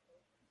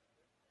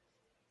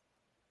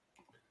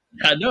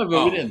 I know,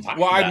 but we didn't talk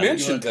about it. I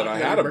mentioned that I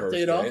had a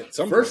birthday.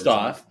 First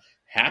off,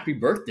 happy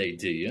birthday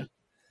to you.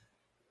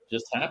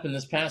 Just happened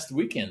this past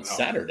weekend,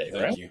 Saturday,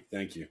 right?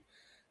 Thank you.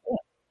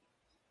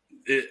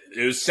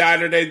 It was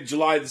Saturday,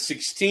 July the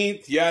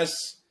 16th.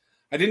 Yes.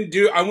 I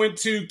went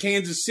to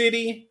Kansas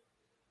City,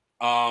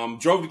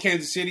 drove to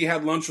Kansas City,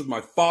 had lunch with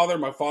my father.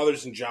 My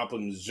father's in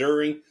Joplin,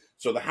 Missouri.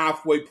 So the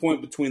halfway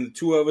point between the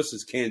two of us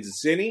is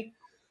Kansas City.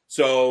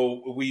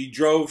 So we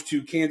drove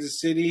to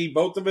Kansas City.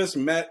 Both of us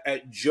met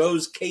at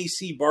Joe's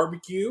KC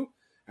Barbecue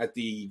at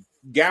the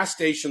gas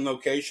station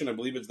location. I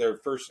believe it's their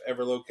first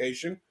ever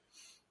location.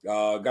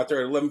 Got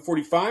there at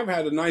 11:45,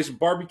 had a nice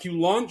barbecue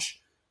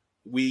lunch.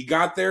 We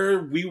got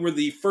there. We were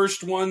the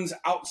first ones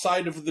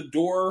outside of the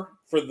door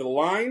for the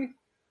line.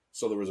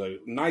 So there was a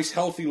nice,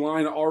 healthy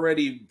line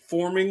already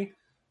forming.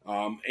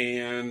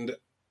 And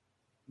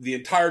the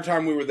entire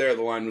time we were there,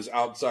 the line was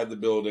outside the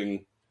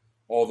building,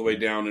 all the way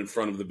down in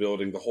front of the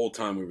building the whole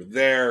time we were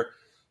there.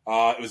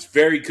 It was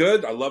very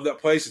good. I love that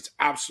place. It's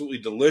absolutely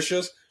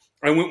delicious.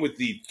 I went with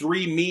the 2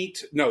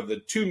 meat,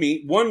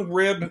 1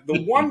 rib,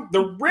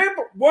 the rib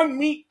 1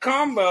 meat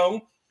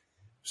combo,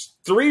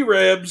 3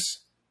 ribs.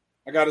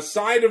 I got a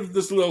side of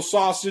this little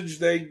sausage.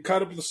 They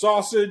cut up the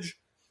sausage,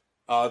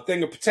 a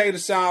thing of potato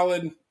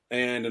salad,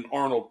 and an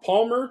Arnold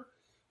Palmer.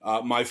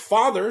 My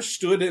father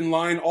stood in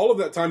line all of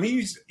that time.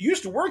 He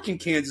used to work in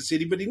Kansas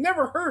City, but he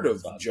never heard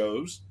of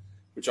Joe's,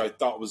 which I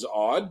thought was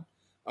odd.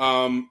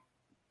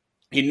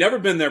 He'd never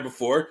been there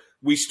before.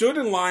 We stood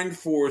in line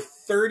for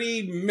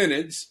 30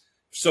 minutes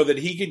so that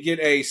he could get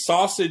a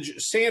sausage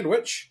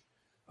sandwich.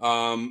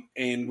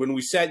 And when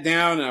we sat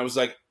down, and I was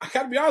like, I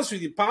got to be honest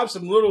with you, Pops,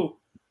 I'm a little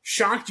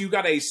shocked you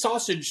got a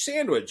sausage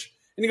sandwich.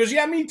 And he goes,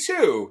 yeah, me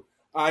too.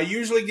 I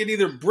usually get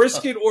either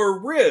brisket or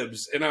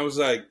ribs. And I was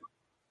like,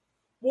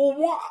 well,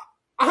 what?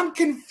 I'm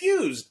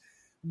confused.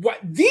 What?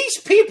 These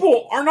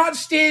people are not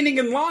standing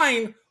in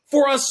line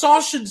for a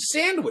sausage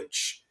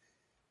sandwich.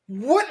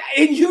 What?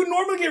 And you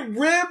normally get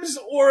ribs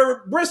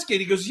or brisket.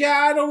 He goes,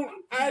 yeah,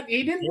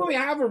 he didn't really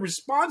have a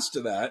response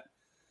to that.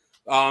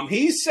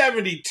 He's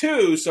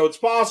 72, so it's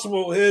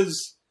possible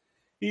his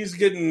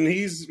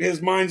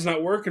mind's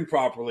not working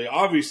properly,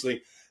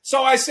 obviously.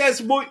 So I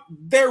says, well,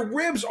 their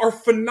ribs are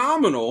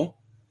phenomenal.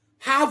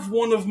 Have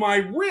one of my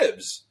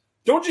ribs.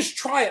 Don't just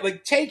try it.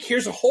 Like,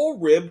 here's a whole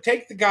rib.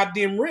 Take the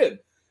goddamn rib.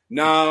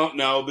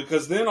 No,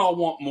 because then I'll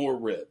want more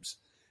ribs.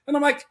 And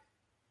I'm like,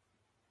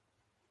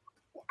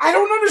 I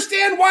don't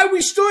understand why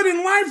we stood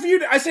in line for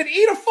you. I said,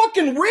 eat a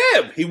fucking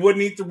rib. He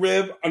wouldn't eat the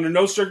rib. Under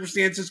no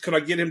circumstances could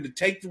I get him to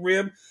take the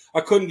rib. I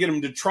couldn't get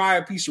him to try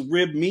a piece of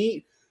rib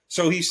meat.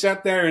 So he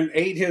sat there and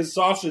ate his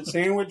sausage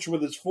sandwich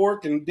with his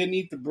fork and didn't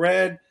eat the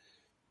bread.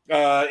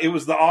 It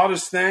was the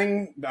oddest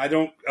thing.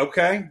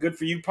 Okay, good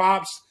for you,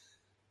 Pops.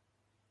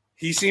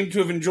 He seemed to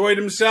have enjoyed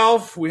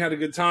himself. We had a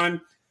good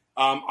time.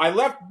 I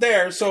left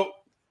there. So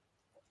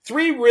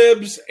 3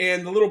 ribs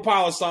and the little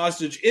pile of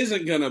sausage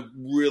isn't going to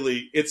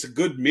really, it's a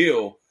good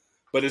meal,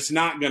 but it's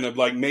not going to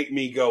like make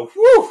me go,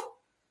 whew,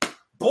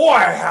 boy,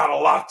 I had a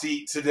lot to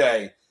eat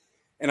today.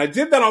 And I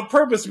did that on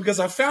purpose because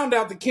I found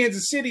out that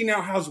Kansas City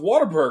now has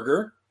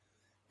Whataburger,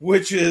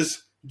 which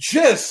is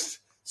just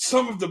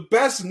some of the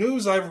best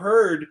news I've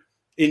heard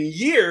in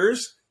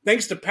years,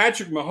 thanks to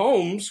Patrick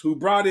Mahomes, who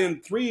brought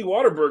in 3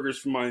 Whataburgers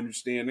from my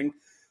understanding.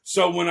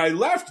 So when I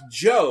left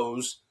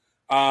Joe's,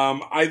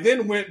 I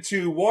then went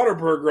to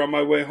Whataburger on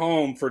my way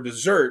home for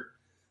dessert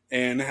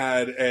and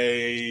had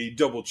a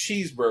double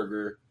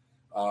cheeseburger.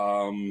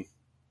 And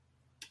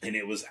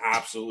it was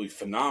absolutely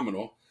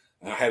phenomenal.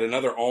 I had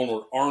another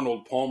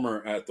Arnold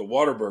Palmer at the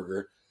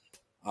Whataburger.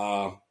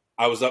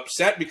 I was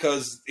upset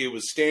because it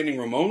was standing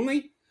room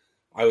only.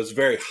 I was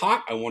very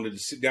hot. I wanted to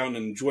sit down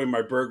and enjoy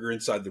my burger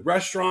inside the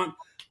restaurant,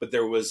 but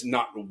there was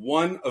not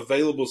one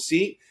available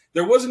seat.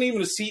 There wasn't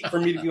even a seat for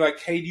me to be like,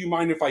 hey, do you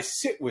mind if I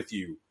sit with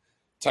you?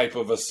 Type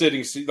of a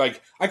sitting seat.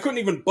 Like, I couldn't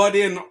even butt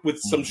in with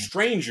some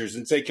strangers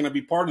and say, can I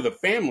be part of the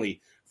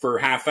family for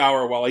a half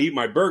hour while I eat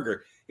my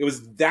burger? It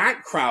was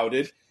that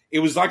crowded. It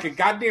was like a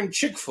goddamn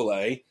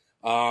Chick-fil-A.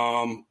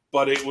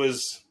 But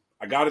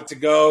I got it to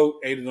go,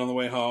 ate it on the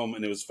way home,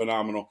 and it was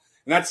phenomenal.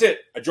 And that's it.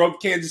 I drove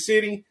to Kansas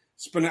City,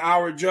 spent an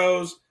hour at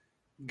Joe's,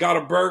 got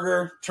a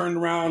burger, turned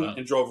around,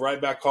 and drove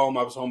right back home.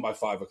 I was home by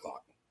 5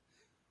 o'clock.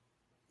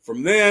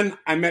 From then,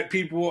 I met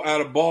people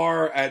at a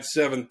bar at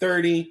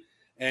 7:30,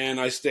 and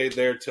I stayed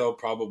there till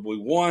probably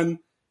 1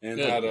 and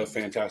had a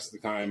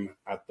fantastic time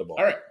at the bar.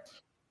 All right.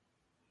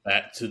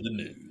 Back to the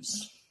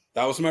news.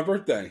 That was my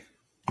birthday.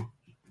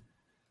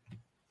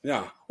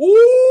 Yeah.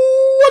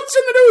 Ooh, what's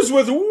in the news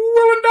with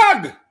Will and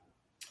Doug?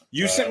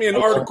 You sent me an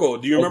article.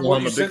 Do you remember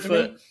what you sent to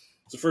me?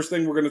 It's the first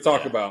thing we're going to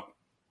talk about.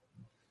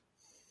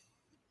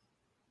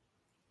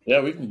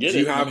 Yeah, we can get it. Do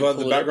you have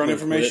the background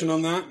information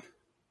on that?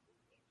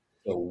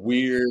 A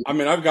weird. I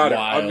mean, I've got it.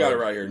 I've got it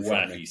right here in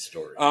front of me.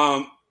 Story.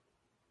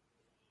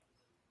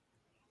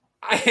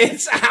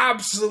 It's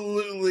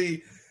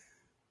absolutely.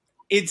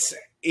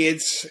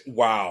 It's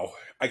wow.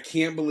 I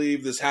can't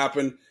believe this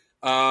happened.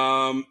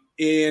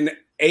 In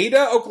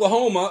Ada,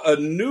 Oklahoma, a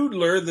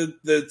noodler,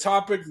 the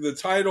topic, the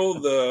title,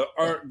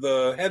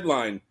 the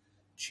headline.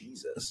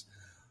 Jesus.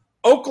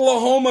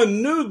 Oklahoma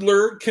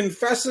noodler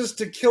confesses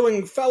to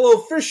killing fellow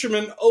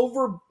fishermen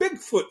over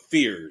Bigfoot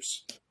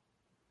fears.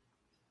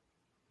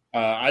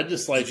 I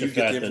just like the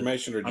fact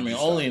that,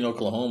 only in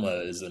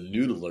Oklahoma is a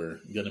noodler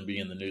going to be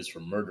in the news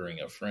for murdering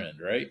a friend,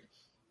 right?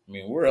 I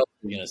mean, where else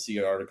are we going to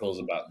see articles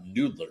about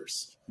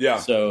noodlers? Yeah.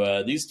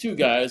 So these 2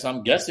 guys,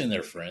 I'm guessing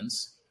they're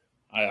friends.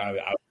 I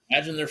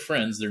imagine they're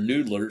friends. They're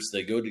noodlers.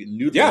 They go to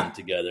noodling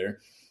together.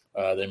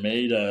 They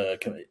made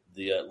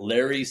the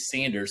Larry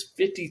Sanders,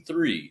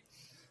 53,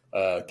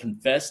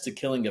 confessed to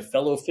killing a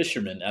fellow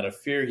fisherman out of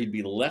fear he'd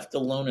be left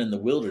alone in the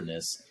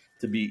wilderness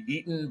to be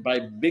eaten by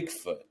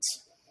Bigfoot.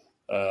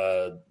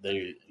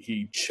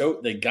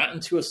 They got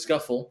into a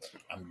scuffle.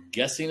 I'm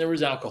guessing there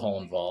was alcohol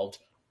involved,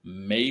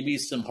 maybe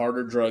some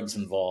harder drugs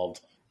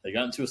involved. They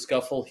got into a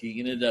scuffle. He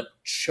ended up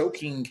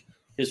choking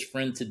his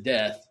friend to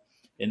death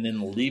and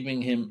then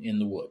leaving him in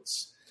the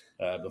woods.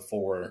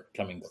 before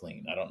coming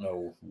clean. I don't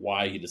know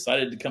why he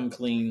decided to come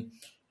clean,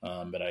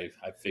 but I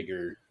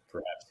figured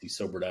perhaps he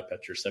sobered up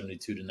after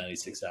 72 to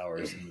 96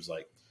 hours and was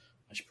like,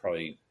 I should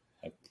probably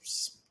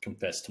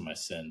confess to my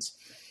sins.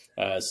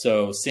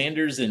 So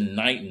Sanders and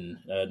Knighton.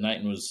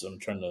 Knighton was,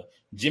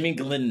 Jimmy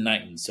Glenn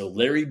Knighton. So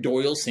Larry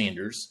Doyle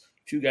Sanders,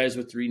 two guys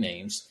with three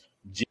names.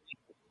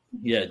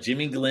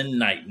 Jimmy Glenn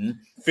Knighton.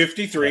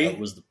 53.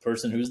 Was the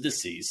person who was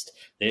deceased.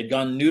 They had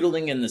gone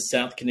noodling in the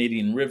South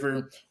Canadian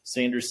River.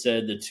 Sanders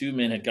said the two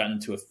men had gotten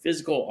into a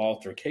physical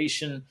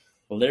altercation.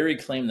 Larry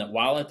claimed that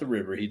while at the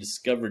river, he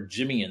discovered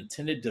Jimmy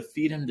intended to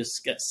feed him to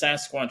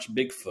Sasquatch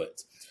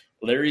Bigfoot.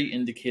 Larry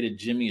indicated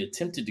Jimmy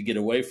attempted to get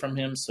away from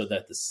him so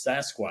that the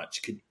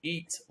Sasquatch could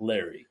eat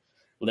Larry.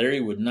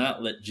 Larry would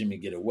not let Jimmy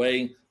get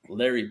away.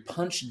 Larry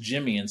punched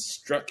Jimmy and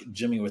struck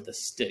Jimmy with a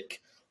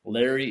stick.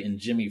 Larry and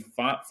Jimmy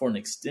fought for an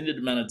extended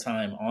amount of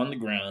time on the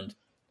ground.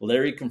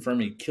 Larry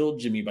confirmed he killed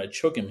Jimmy by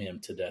choking him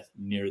to death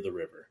near the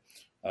river.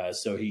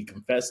 So he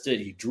confessed it.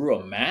 He drew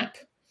a map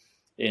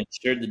and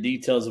shared the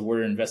details of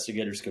where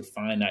investigators could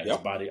find Knighton's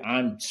body.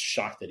 I'm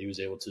shocked that he was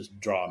able to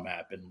draw a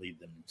map and lead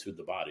them to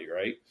the body,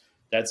 right?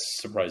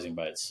 That's surprising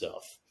by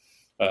itself.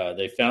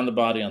 They found the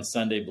body on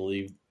Sunday,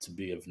 believed to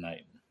be of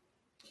Knighton.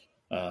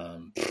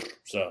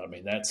 So, I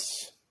mean,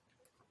 that's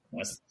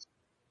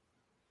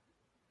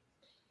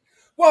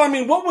Well, I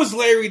mean, what was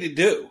Larry to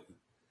do?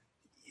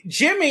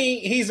 Jimmy,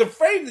 he's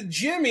afraid that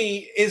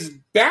Jimmy is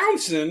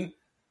bouncing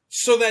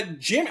so that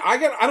Jimmy,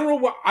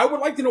 I would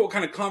like to know what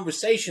kind of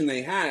conversation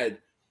they had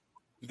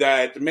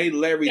that made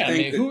Larry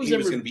think that he was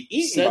going to be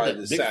eaten by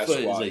the Sasquatch.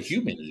 Bigfoot is a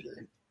human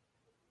eater.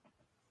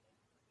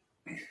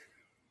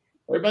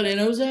 Everybody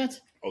knows that?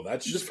 Oh,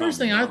 that's just the first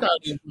thing I thought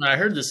when I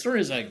heard the story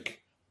is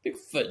like,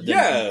 Bigfoot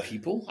doesn't eat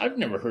people. I've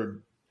never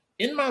heard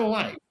in my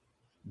life.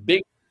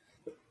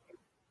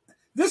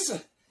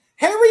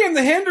 Harry and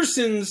the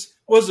Hendersons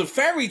was a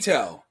fairy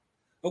tale,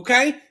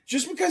 okay?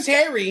 Just because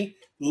Harry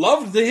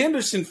loved the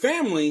Henderson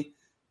family,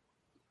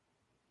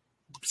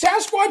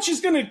 Sasquatch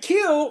is going to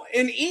kill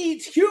and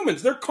eat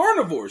humans. They're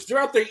carnivores. They're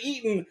out there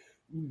eating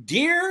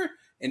deer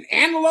and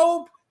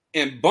antelope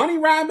and bunny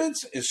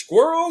rabbits and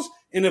squirrels.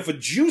 And if a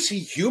juicy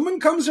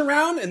human comes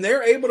around and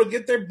they're able to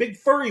get their big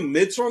furry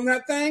mitts on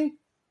that thing,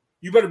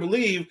 you better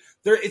believe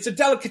it's a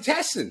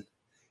delicatessen.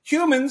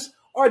 Humans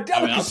are a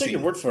delicacy. I'll take your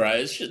word for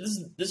it.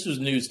 This was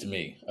news to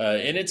me.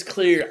 And it's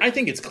clear. I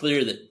think it's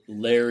clear that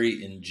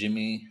Larry and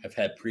Jimmy have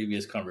had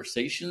previous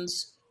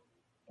conversations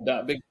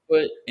about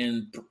Bigfoot.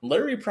 And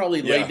Larry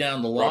probably laid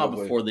down the law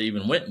before they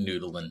even went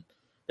noodling.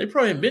 They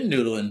probably have been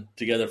noodling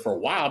together for a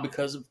while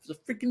because of the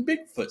freaking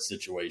Bigfoot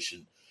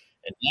situation.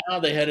 And now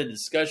they had a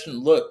discussion.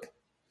 Look,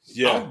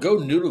 I'll go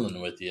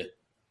noodling with you.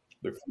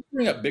 But if you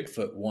bring up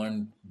Bigfoot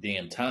one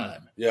damn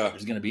time,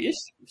 there's going to be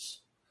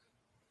issues.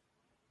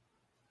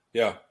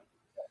 Yeah.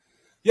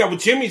 Yeah, but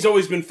Jimmy's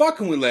always been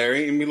fucking with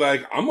Larry and be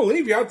like, I'm going to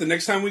leave you out there.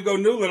 Next time we go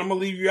noodling, I'm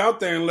going to leave you out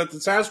there and let the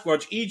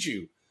Sasquatch eat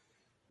you.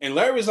 And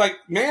Larry's like,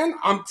 man,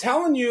 I'm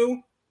telling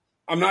you,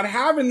 I'm not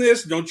having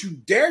this. Don't you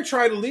dare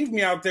try to leave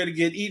me out there to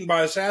get eaten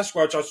by a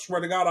Sasquatch. I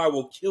swear to God, I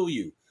will kill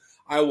you.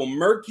 I will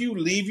murk you,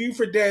 leave you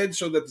for dead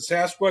so that the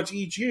Sasquatch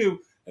eats you,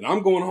 and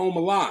I'm going home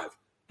alive.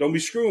 Don't be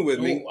screwing with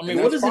me. I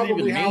mean, what does it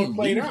even mean? How it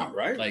played out,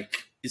 right? Like,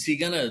 is he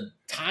going to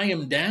tie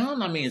him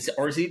down? I mean,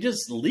 or is he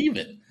just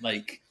leaving?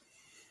 Like...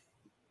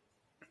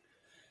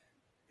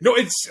 No,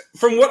 it's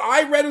from what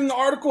I read in the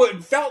article,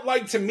 it felt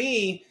like to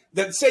me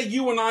that say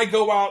you and I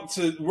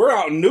we're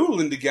out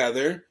noodling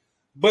together,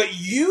 but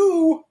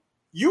you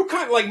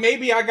kind of like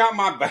maybe I got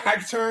my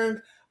back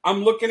turned.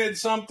 I'm looking at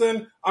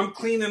something. I'm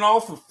cleaning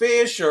off a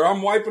fish or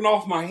I'm wiping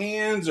off my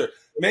hands or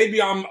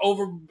maybe I'm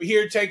over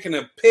here taking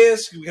a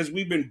piss because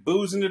we've been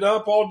boozing it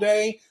up all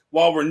day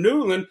while we're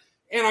noodling.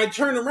 And I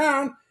turn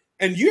around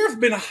and you've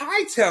been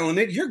hightailing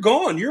it. You're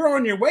gone. You're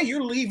on your way.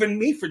 You're leaving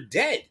me for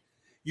dead.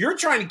 You're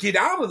trying to get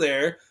out of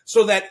there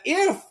so that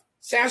if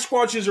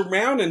Sasquatch is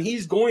around and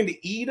he's going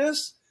to eat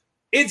us,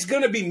 it's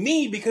going to be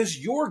me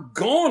because you're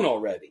gone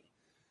already.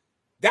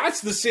 That's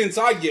the sense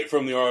I get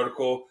from the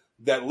article,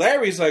 that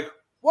Larry's like,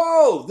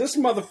 whoa, this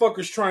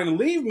motherfucker's trying to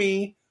leave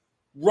me,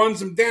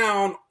 runs him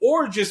down,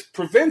 or just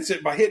prevents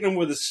it by hitting him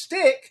with a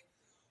stick.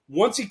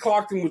 Once he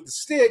clocked him with the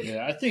stick,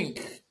 I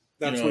think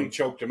that's when he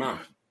choked him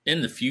out.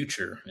 In the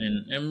future,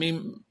 and I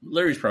mean,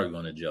 Larry's probably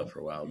going to jail for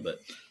a while, but...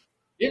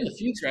 in the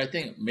future, I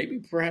think maybe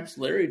perhaps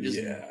Larry just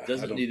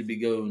doesn't need to be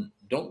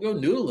don't go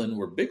noodling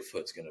where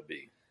Bigfoot's going to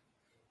be.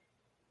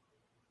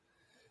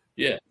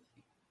 Yeah.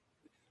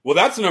 Well,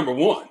 that's number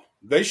one.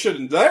 Larry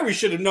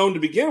should have known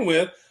to begin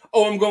with,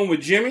 I'm going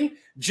with Jimmy.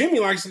 Jimmy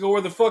likes to go where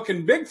the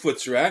fucking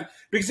Bigfoots are at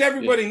because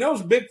everybody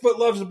knows Bigfoot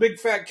loves a big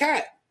fat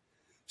cat.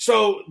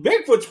 So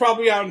Bigfoot's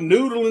probably out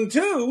noodling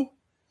too,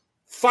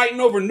 fighting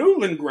over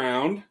noodling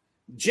ground.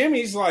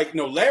 Jimmy's like,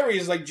 no, Larry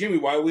is like, Jimmy,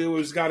 why we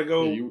always got to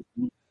go...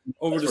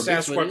 over to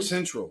Sasquatch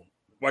Central.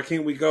 Why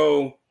can't we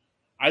go?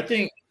 I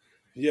think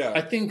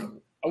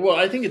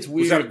it's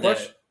weird. Was that a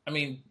question?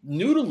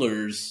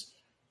 Noodlers,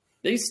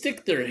 they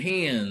stick their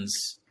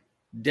hands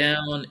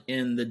down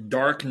in the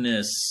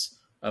darkness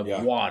of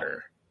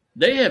water.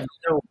 They have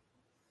no.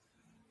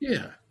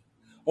 Yeah.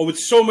 Oh,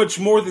 it's so much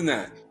more than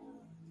that.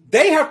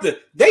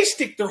 They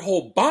stick their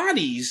whole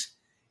bodies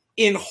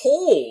in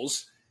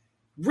holes,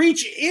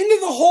 reach into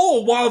the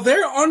hole while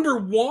they're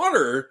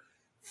underwater,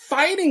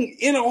 fighting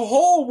in a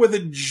hole with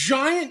a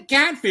giant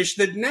catfish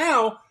that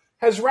now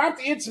has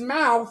wrapped its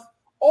mouth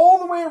all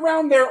the way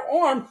around their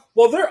arm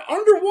while they're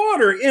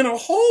underwater in a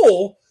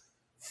hole,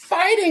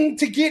 fighting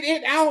to get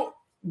it out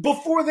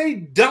before they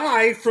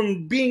die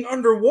from being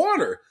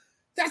underwater.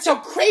 That's how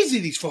crazy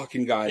these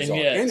fucking guys are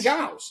and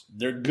gals.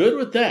 They're good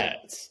with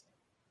that.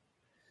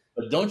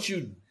 But don't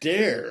you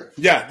dare.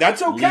 Yeah,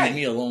 that's okay. Leave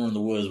me alone in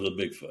the woods with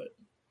Bigfoot.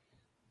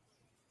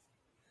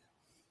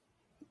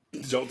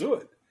 Don't do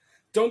it.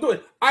 Don't do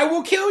it. I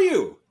will kill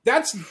you.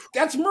 That's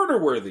murder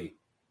worthy.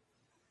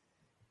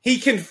 He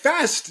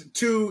confessed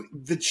to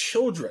the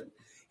children.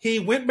 He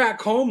went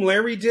back home,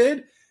 Larry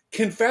did,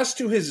 confessed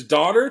to his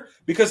daughter,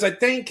 because I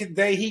think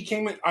he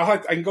came in. I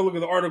can go look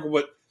at the article,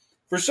 but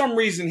for some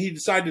reason he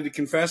decided to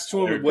confess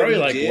to him. What he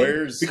like,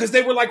 did, because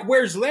they were like,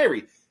 "Where's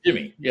Larry?"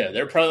 Jimmy. Yeah,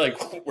 they're probably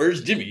like,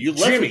 "Where's Jimmy? You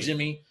left with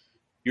Jimmy.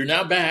 You're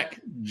now back.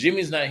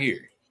 Jimmy's not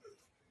here."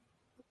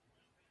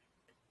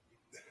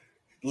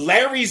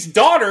 Larry's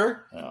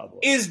daughter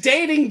is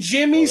dating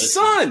Jimmy's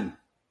son.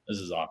 This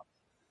is awesome.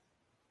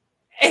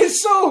 And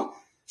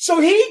so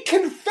he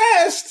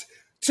confessed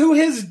to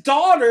his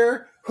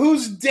daughter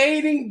who's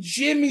dating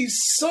Jimmy's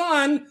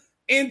son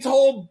and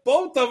told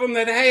both of them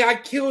that, hey, I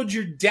killed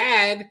your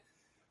dad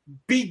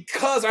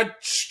because I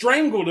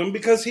strangled him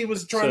because he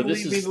was trying to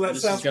leave me to let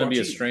Sasquatch. This is going to be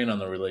a strain on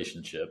the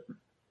relationship.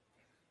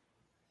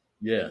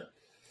 Yeah.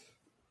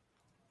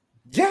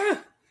 Yeah.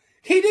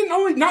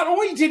 Not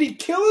only did he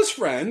kill his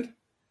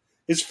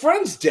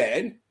friend's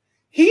dead.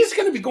 He's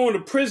going to be going to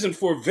prison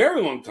for a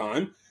very long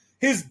time.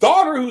 His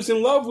daughter, who's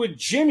in love with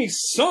Jimmy's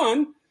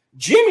son,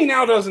 Jimmy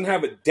now doesn't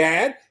have a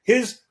dad.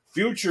 His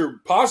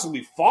future,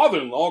 possibly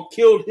father-in-law,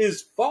 killed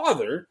his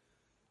father.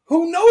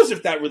 Who knows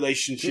if that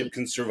relationship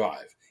can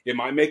survive? It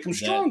might make him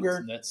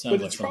stronger,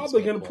 but it's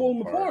probably going to pull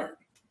him apart.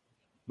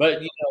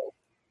 But,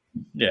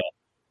 yeah.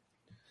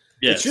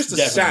 Yeah, it's just a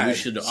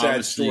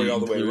sad story all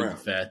the way around. The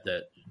fact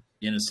that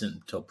innocent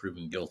until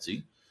proven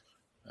guilty.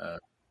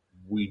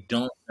 We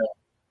don't know.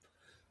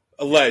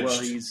 Alleged.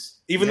 Well,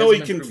 even though he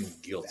can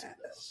guilty.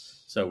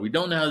 So we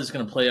don't know how this is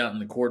going to play out in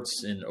the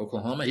courts in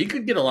Oklahoma. He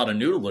could get a lot of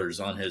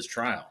noodlers on his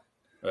trial.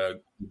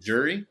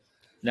 Jury.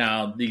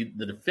 Now, the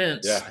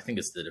defense, I think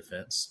it's the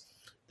defense.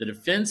 The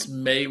defense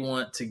may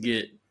want to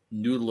get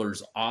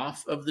noodlers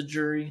off of the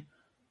jury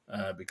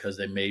because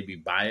they may be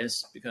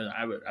biased. Because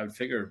I would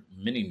figure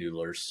many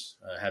noodlers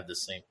have the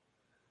same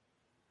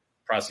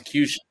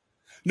prosecution.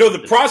 No,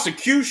 the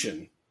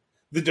prosecution.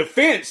 The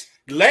defense,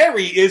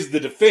 Larry is the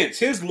defense.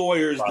 His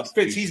lawyer is the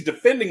defense. He's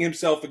defending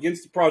himself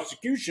against the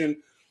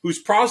prosecution who's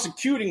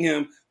prosecuting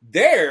him.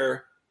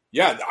 I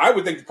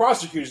would think the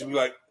prosecutors would be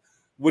like,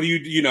 what do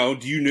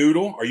you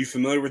noodle? Are you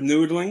familiar with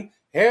noodling?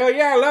 Hell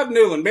yeah, I love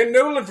noodling. Been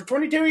noodling for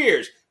 22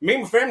 years. Me,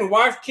 my family,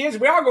 wife, kids,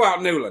 we all go out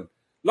noodling.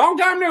 Long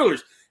time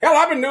noodlers. Hell,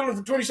 I've been noodling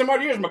for 20 some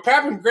odd years. My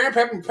pappy, my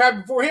grandpappy, my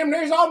pappy before him,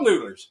 there's all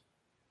noodlers.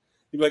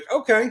 You'd be like,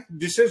 okay,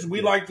 this says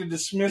we like to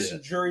dismiss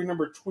jury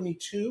number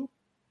 22.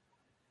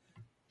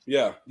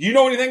 Yeah. You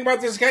know anything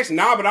about this case?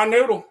 Nah, but I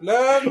noodle.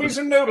 Love me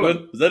some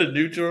noodling. Was that a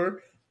new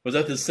juror? Was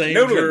that the same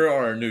juror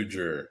or a new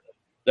juror?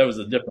 That was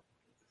a different.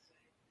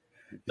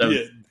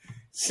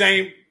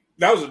 Same.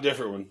 That was a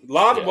different one.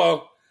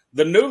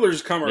 The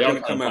noodlers are going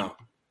to come out.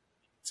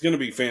 It's going to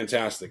be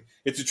fantastic.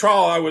 It's a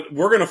trial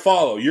we're going to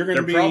follow. You're going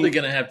to be probably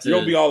going to have to.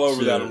 You'll be all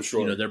over that, I'm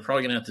sure. They're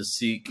probably going to have to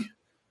seek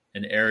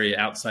an area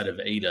outside of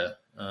Ada.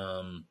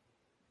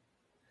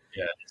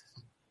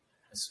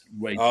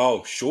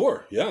 Oh,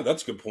 sure. Yeah,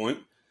 that's a good point.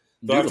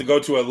 They'll have to go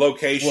to a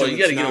location. Well, you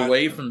got to get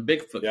away from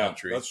Bigfoot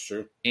country. That's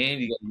true.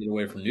 And you got to get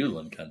away from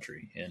Newland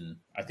country. And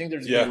I think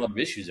there's a lot of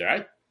issues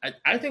there.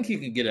 I think he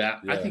can get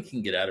out. I think he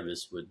can get out of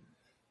this with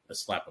a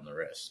slap on the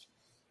wrist.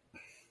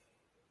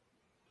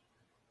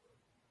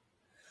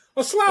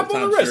 A slap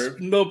on the wrist.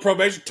 No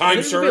probation.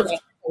 Time served.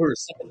 Or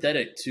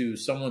sympathetic to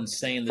someone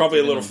saying that probably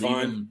a little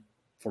fine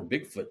for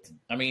Bigfoot.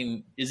 I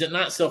mean, is it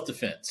not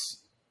self-defense?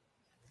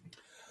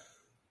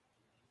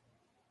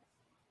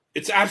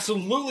 It's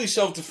absolutely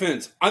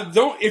self-defense.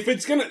 If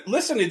it's going to,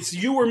 listen, it's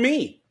you or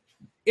me.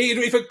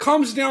 If it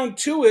comes down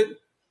to it,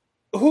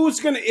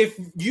 if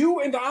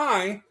you and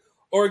I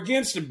are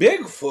against a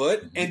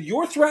Bigfoot and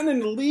you're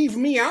threatening to leave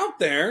me out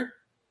there,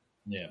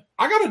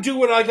 I got to do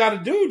what I got to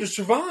do to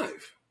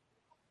survive.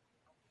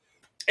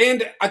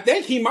 And I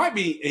think he might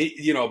be,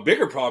 a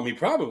bigger problem he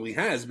probably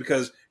has,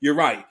 because you're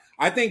right.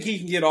 I think he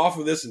can get off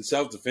of this in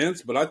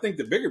self-defense, but I think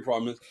the bigger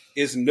problem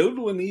is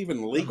noodling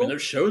even legal?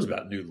 There's shows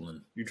about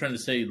noodling. You're trying to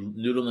say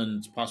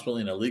noodling is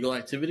possibly an illegal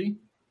activity?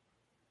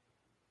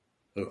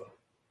 Oh,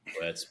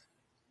 that's...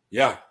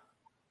 Yeah.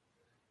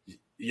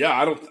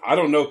 Yeah, I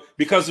don't know,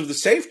 because of the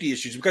safety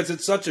issues, because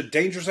it's such a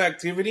dangerous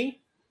activity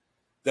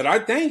that I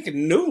think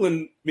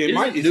noodling, it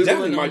might be a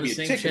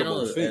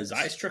ticketable offense. As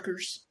ice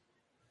truckers?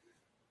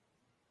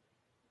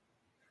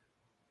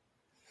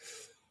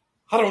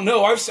 I don't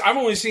know. I've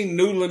only seen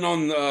Noodling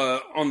on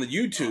the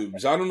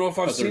YouTubes. I don't know if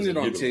I've seen it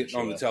on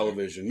the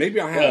television.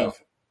 Maybe I have. Well,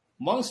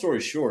 long story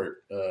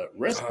short,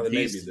 rest in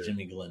peace to there.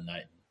 Jimmy Glenn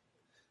Knighton.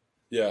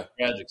 Yeah.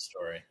 Tragic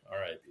story.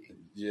 R.I.P.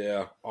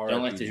 Yeah. R.I.P.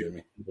 Don't like to Jimmy.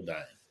 hear people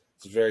dying.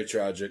 It's very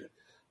tragic.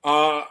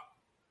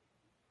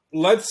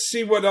 Let's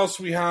see what else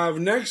we have.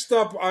 Next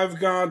up, I've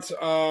got,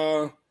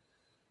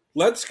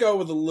 let's go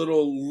with a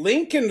little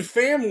Lincoln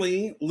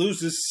family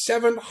loses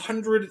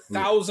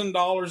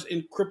 $700,000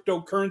 in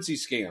cryptocurrency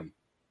scam.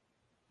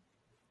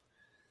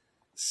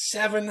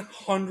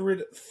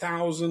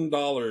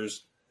 $700,000.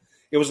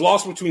 It was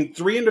lost between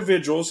 3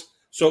 individuals,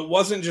 so it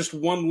wasn't just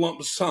one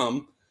lump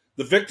sum.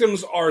 The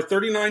victims are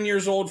 39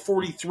 years old,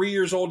 43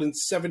 years old, and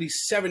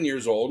 77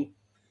 years old.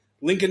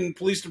 Lincoln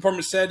Police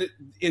Department said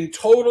in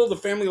total, the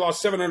family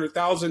lost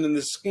 $700,000 in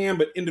this scam,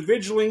 but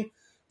individually,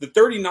 the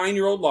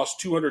 39-year-old lost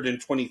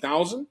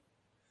 $220,000.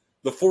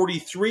 The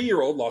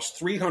 43-year-old lost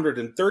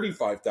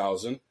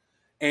 $335,000.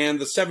 And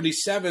the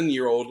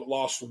 77-year-old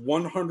lost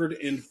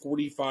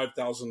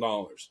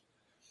 $145,000.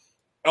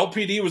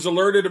 LPD was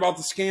alerted about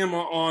the scam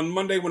on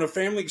Monday when a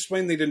family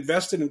explained they'd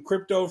invested in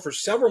crypto for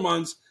several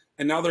months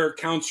and now their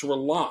accounts were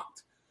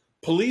locked.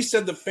 Police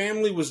said the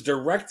family was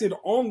directed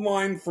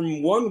online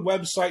from one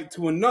website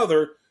to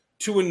another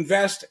to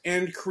invest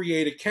and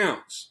create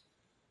accounts.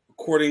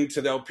 According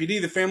to the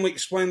LPD, the family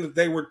explained that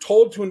they were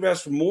told to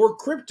invest more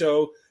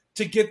crypto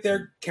to get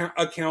their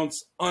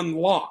accounts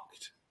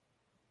unlocked.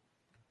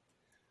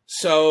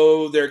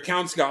 So their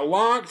accounts got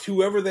locked.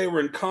 Whoever they were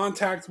in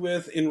contact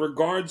with in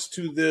regards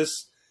to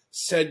this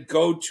said,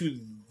 go to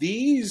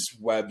these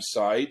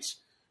websites,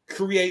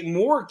 create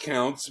more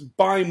accounts,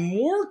 buy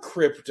more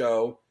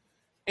crypto,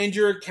 and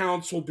your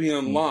accounts will be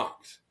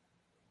unlocked.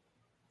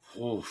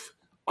 Oof.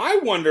 I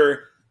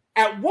wonder,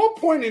 at what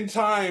point in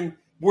time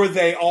were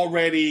they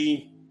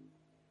already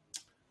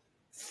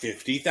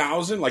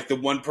 50,000? Like the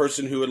one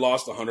person who had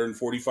lost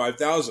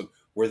 145,000.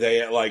 Were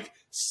they at like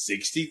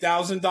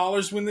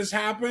 $60,000 when this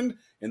happened?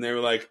 And they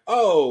were like,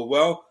 oh,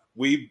 well,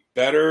 we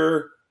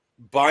better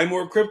buy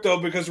more crypto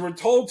because we're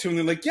told to. And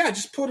they're like, yeah,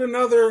 just put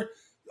another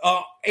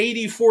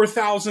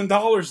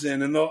 $84,000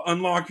 in and they'll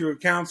unlock your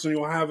accounts and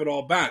you'll have it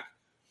all back.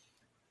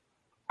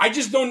 I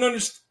just don't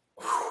understand.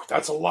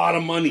 That's a lot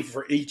of money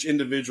for each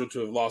individual to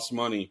have lost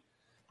money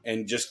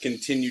and just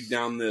continued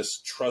down this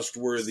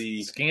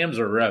trustworthy scams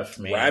are rough,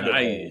 man. Rabbit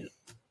hole.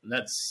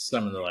 That's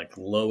some of the like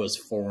lowest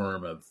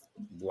form of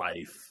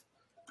life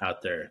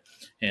out there.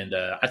 And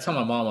I tell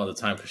my mom all the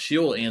time because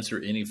she'll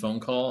answer any phone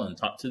call and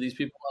talk to these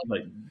people. I'm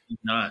like,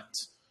 not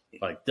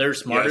like they're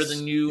smarter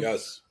than you.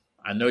 Yes.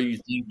 I know you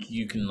think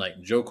you can like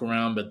joke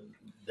around, but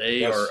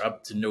they are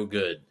up to no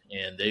good,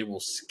 and they will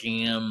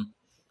scam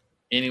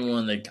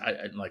anyone.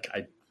 I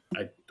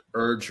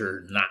urge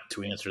her not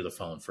to answer the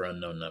phone for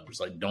unknown numbers.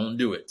 Like, don't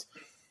do it.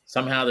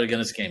 Somehow they're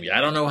going to scam you.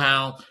 I don't know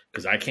how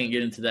because I can't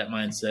get into that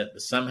mindset,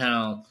 but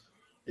somehow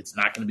it's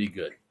not going to be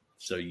good.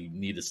 So you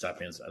need to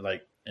stop answering.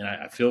 And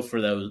I feel for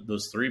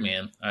those three,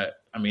 man. I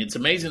mean, it's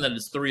amazing that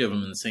it's 3 of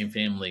them in the same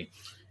family,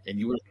 and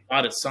you would have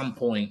thought at some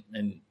point,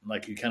 and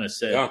like you kind of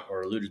said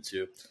or alluded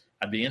to,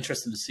 I'd be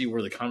interested to see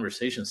where the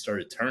conversation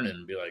started turning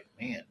and be like,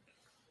 man,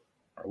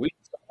 are we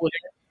still here?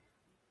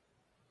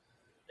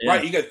 Yeah.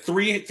 Right, you got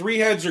three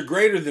heads are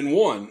greater than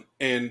one,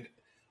 and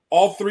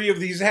all 3 of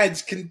these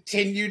heads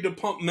continue to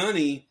pump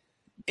money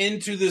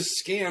into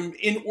this scam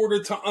in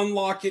order to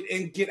unlock it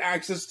and get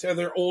access to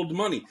their old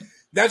money.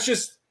 That's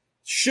just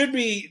should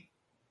be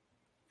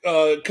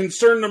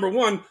concern number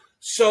 1.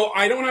 So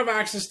I don't have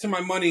access to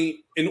my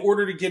money. In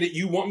order to get it,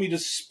 you want me to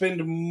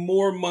spend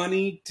more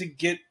money to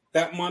get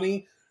that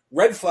money?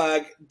 Red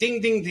flag,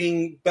 ding, ding,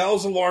 ding,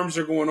 bells, alarms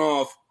are going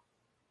off.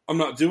 I'm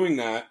not doing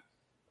that.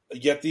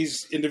 Yet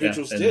these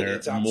individuals did.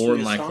 It's more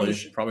than likely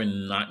probably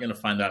not going to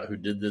find out who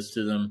did this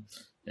to them.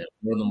 And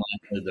more than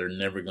likely, they're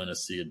never going to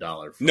see a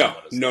dollar. No.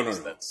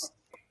 That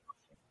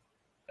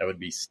would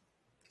be.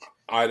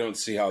 I don't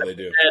see how they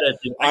do.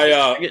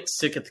 I get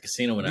sick at the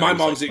casino when my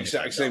mom's the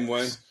exact same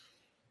way.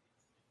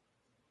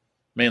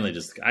 Mainly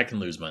just I can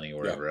lose money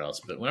or whatever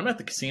else, but when I'm at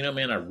the casino,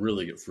 man, I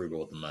really get frugal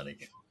with the money.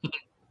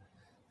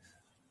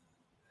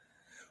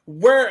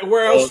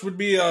 Where else would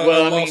be a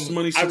lost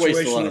money situation? I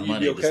waste a lot of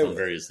money just on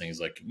various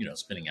things, like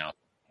spending out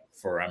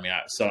for.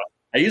 So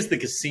I use the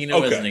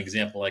casino as an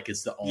example. Like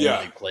it's the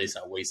only place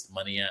I waste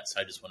money at.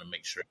 So I just want to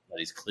make sure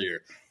everybody's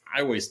clear.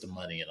 I waste the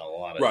money in a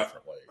lot of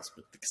different ways,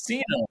 but the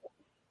casino.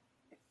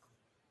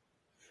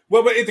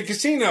 Well, but at the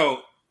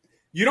casino,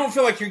 you don't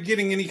feel like you're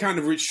getting any kind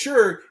of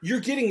sure you're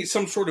getting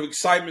some sort of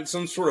excitement,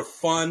 some sort of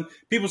fun.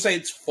 People say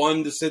it's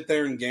fun to sit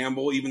there and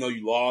gamble, even though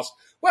you lost.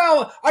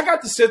 Well, I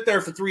got to sit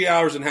there for 3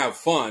 hours and have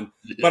fun,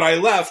 but I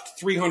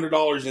left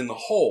 $300 in the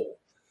hole.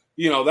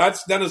 That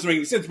doesn't make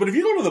any sense. But if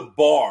you go to the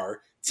bar,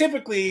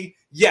 typically,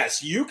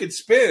 yes, you could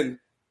spend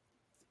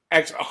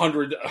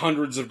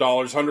hundreds of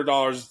dollars, $100,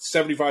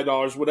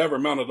 $75, whatever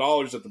amount of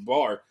dollars at the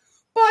bar,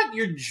 but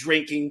you're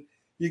drinking,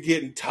 you're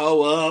getting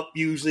toe up.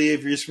 Usually,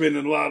 if you're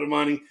spending a lot of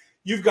money,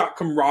 you've got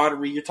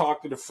camaraderie. You're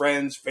talking to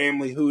friends,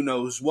 family, who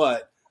knows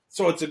what.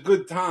 So it's a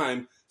good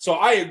time. So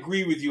I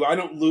agree with you. I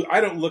don't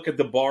look at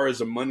the bar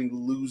as a money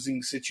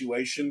losing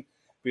situation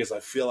because I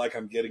feel like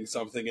I'm getting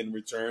something in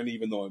return,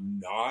 even though I'm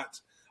not.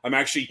 I'm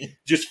actually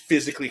just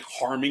physically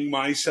harming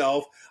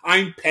myself.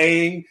 I'm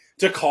paying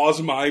to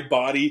cause my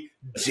body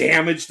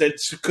damage that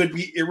could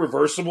be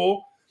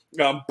irreversible.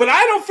 But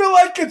I don't feel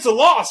like it's a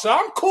loss. So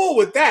I'm cool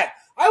with that.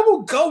 I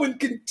will go and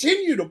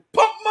continue to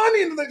pump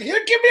money into the.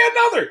 Here, give me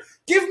another.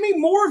 Give me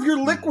more of your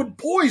liquid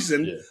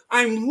poison. Yeah.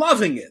 I'm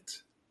loving it.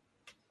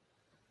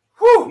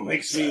 Whew,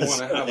 makes me want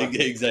to have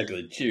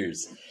exactly.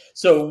 Cheers.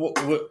 So,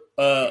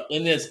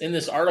 in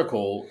this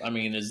article, I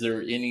mean, is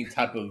there any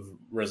type of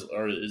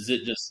or is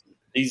it just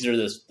these are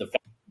the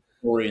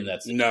story and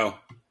that's it? No,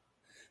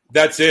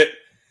 that's it.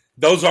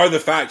 Those are the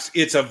facts.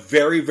 It's a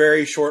very,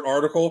 very short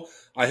article.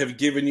 I have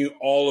given you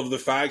all of the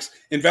facts.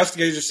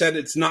 Investigators said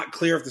it's not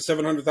clear if the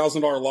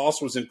 $700,000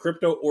 loss was in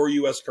crypto or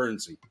U.S.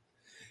 currency.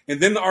 And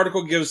then the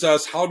article gives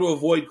us how to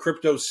avoid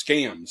crypto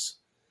scams.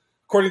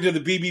 According to the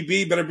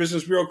BBB, Better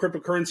Business Bureau,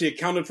 cryptocurrency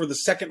accounted for the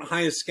second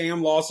highest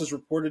scam losses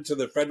reported to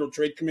the Federal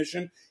Trade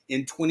Commission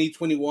in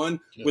 2021,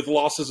 with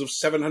losses of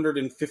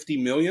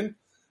 $750 million.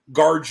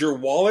 Guard your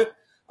wallet.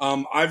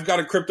 I've got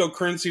a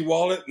cryptocurrency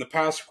wallet, and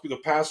the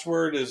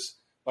password is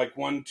like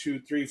 1, 2,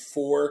 3,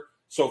 4.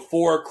 So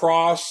 4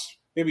 across,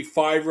 maybe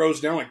 5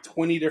 rows down, like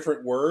 20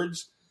 different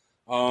words.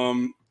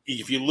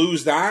 If you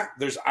lose that,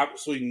 there's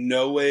absolutely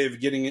no way of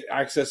getting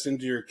access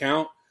into your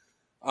account.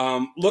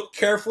 Look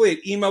carefully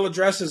at email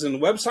addresses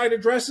and website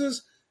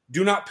addresses.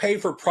 Do not pay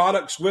for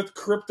products with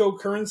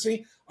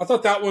cryptocurrency. I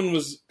thought that one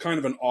was kind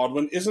of an odd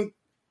one.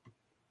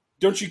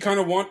 Don't you kind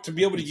of want to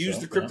be able to use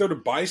the crypto to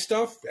buy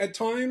stuff at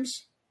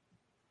times?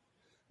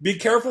 Be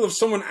careful if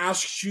someone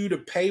asks you to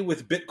pay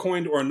with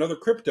Bitcoin or another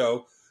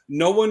crypto.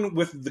 No one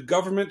with the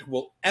government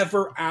will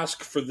ever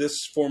ask for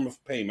this form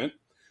of payment.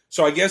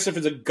 So I guess if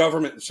it's a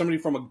government, somebody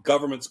from a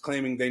government's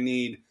claiming they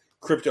need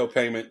crypto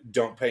payment,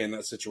 don't pay in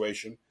that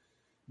situation.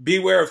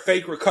 Beware of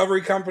fake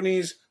recovery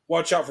companies.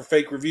 Watch out for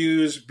fake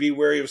reviews. Be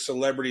wary of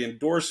celebrity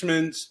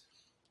endorsements.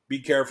 Be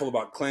careful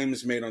about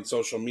claims made on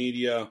social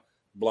media.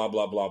 Blah,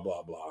 blah, blah,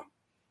 blah, blah.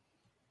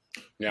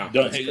 Yeah,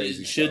 that's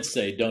crazy. It should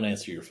say don't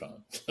answer your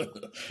phone.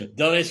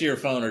 Don't answer your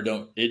phone or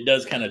don't. It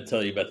does kind of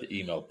tell you about the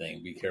email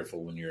thing. Be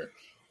careful when you're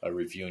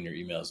reviewing your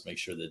emails. Make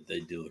sure that they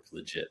do look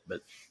legit.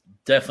 But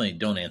definitely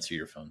don't answer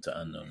your phone to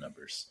unknown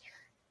numbers.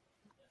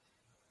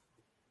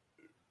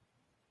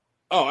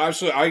 Oh,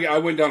 absolutely. I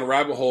went down a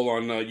rabbit hole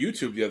on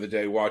YouTube the other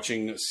day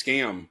watching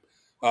Scam.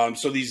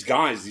 So these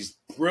guys, these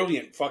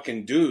brilliant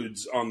fucking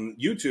dudes on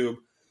YouTube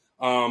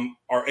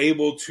are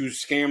able to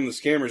scam the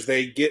scammers.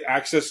 They get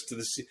access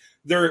to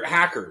they're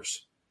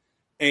hackers.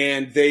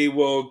 And they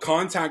will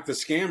contact the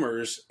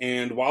scammers.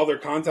 And while they're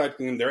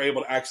contacting them, they're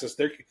able to access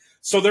their...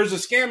 So there's a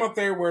scam up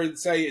there where,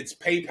 say, it's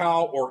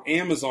PayPal or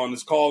Amazon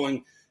is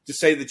calling to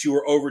say that you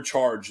were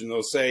overcharged. And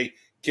they'll say,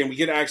 can we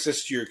get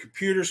access to your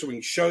computer so we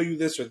can show you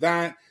this or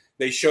that?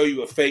 They show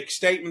you a fake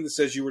statement that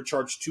says you were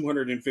charged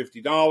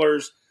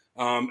 $250.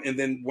 And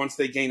then once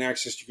they gain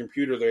access to your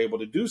computer, they're able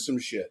to do some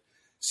shit.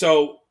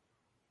 So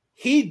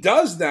he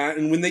does that.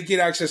 And when they get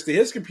access to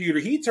his computer,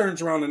 he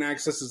turns around and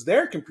accesses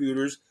their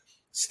computers,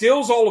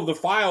 steals all of the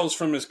files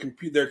from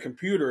their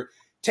computer,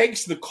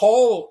 takes the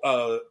call,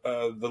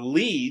 the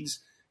leads.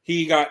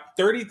 He got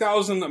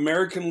 30,000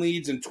 American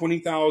leads and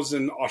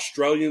 20,000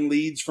 Australian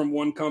leads from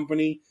one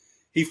company.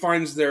 He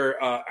finds their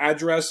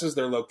addresses,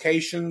 their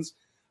locations.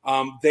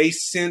 They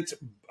sent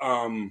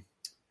them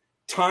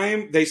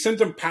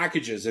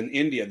packages in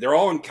India. They're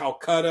all in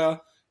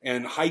Calcutta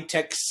and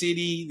high-tech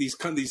city, these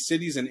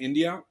cities in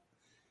India,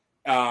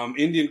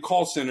 Indian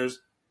call centers.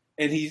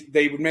 And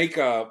they would make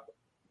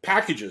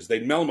packages.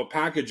 They'd mail them a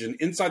package, and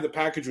inside the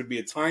package would be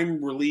a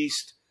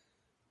time-released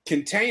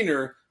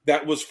container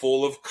that was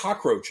full of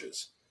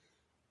cockroaches.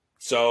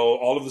 So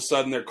all of a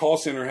sudden, their call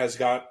center has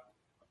got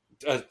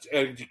a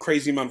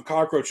crazy amount of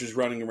cockroaches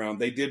running around.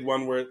 They did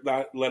one where it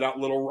let out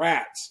little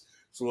rats.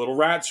 So little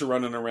rats are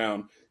running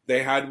around.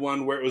 They had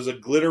one where it was a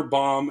glitter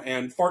bomb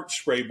and fart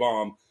spray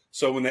bomb.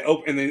 So when they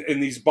open,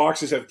 and these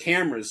boxes have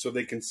cameras so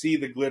they can see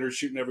the glitter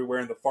shooting everywhere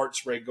and the fart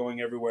spray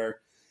going everywhere.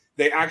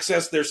 They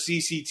access their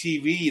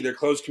CCTV, their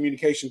closed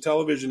communication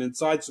television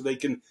inside so they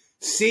can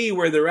see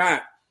where they're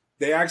at.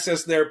 They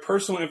access their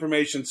personal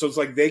information. So it's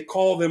like they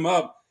call them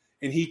up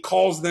and he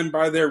calls them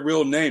by their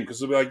real name. Because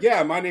they'll be like,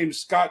 yeah, my name's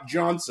Scott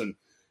Johnson,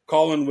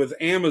 calling with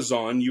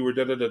Amazon. You were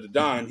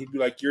da-da-da-da-da. And he'd be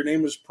like, your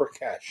name is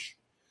Prakash.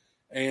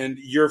 And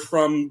you're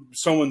from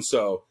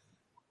so-and-so.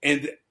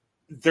 And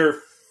they're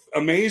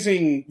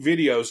amazing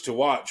videos to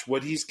watch.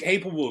 What he's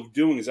capable of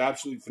doing is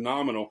absolutely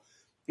phenomenal.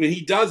 And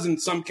he does, in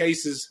some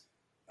cases,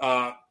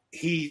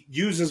 he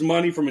uses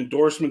money from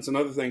endorsements and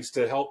other things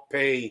to help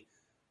pay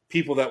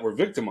people that were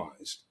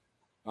victimized.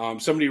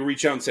 Somebody will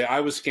reach out and say, I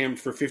was scammed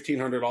for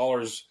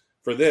 $1,500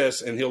 for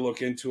this, and he'll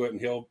look into it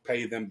and he'll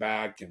pay them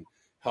back and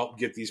help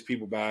get these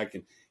people back.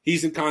 And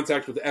he's in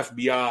contact with the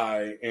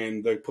FBI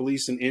and the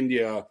police in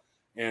India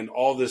and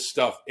all this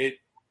stuff.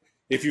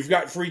 If you've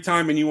got free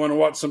time and you want to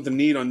watch something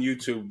neat on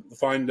YouTube,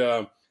 find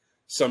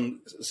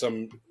some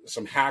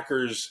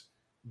hackers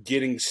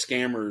getting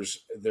scammers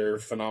their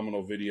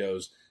phenomenal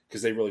videos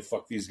because they really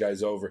fuck these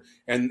guys over,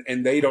 and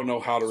they don't know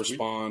how to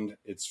respond.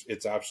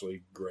 It's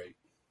absolutely great.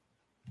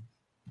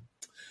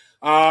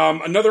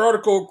 Another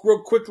article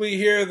real quickly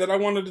here that I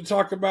wanted to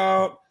talk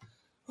about.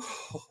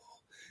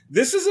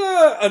 This is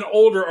an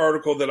older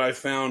article that I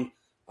found,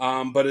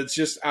 but it's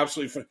just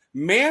absolutely fun.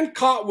 Man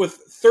caught with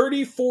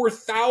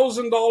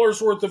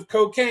 $34,000 worth of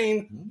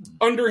cocaine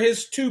under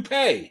his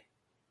toupee.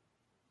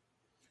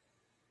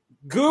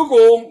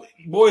 Google,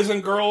 boys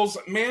and girls,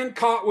 man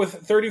caught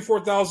with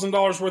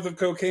 $34,000 worth of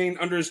cocaine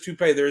under his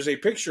toupee. There's a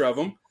picture of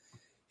him.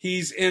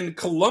 He's in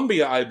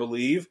Colombia, I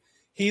believe.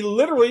 He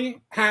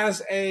literally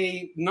has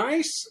a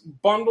nice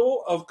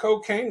bundle of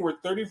cocaine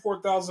worth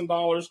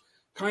 $34,000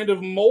 kind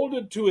of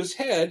molded to his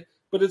head,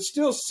 but it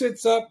still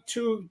sits up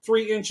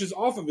 2-3 inches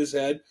off of his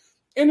head.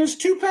 And his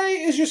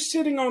toupee is just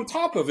sitting on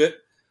top of it.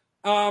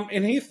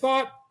 And he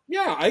thought,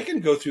 yeah, I can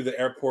go through the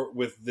airport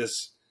with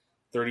this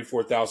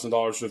 $34,000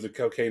 worth of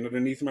cocaine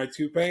underneath my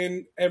toupee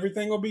and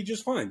everything will be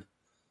just fine.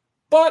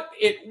 But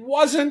it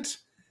wasn't.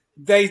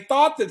 They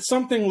thought that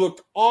something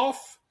looked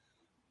off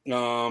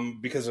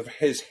because of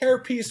his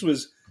hairpiece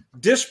was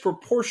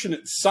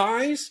disproportionate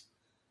size.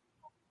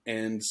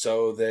 And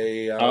so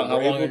they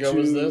were able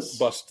to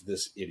bust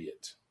this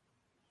idiot.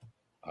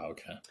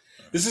 Okay.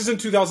 This is in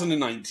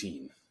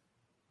 2019.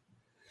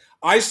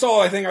 I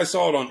think I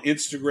saw it on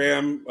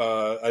Instagram.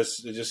 I was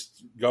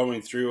just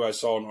going through, I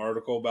saw an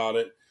article about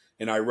it,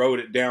 and I wrote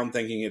it down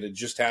thinking it had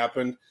just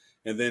happened.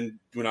 And then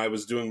when I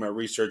was doing my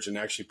research and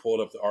actually pulled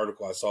up the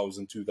article, I saw it was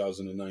in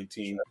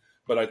 2019.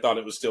 But I thought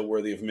it was still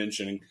worthy of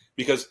mentioning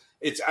because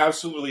it's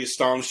absolutely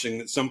astonishing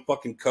that some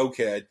fucking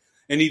cokehead,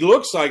 and he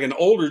looks like an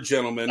older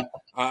gentleman.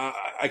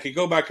 I could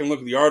go back and look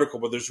at the article,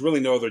 but there's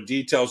really no other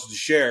details to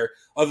share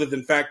other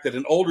than the fact that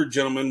an older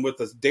gentleman with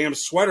a damn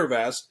sweater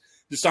vest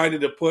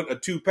decided to put a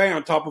toupee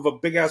on top of a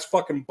big-ass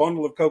fucking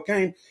bundle of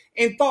cocaine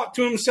and thought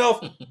to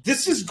himself,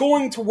 this is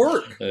going to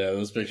work. Yeah,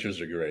 those pictures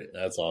are great.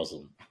 That's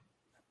awesome.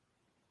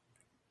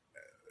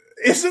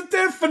 Isn't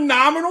that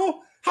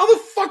phenomenal? How the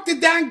fuck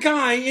did that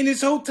guy in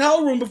his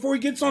hotel room before he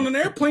gets on an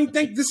airplane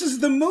think this is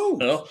the move?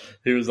 Well,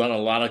 he was on a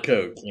lot of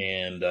coke,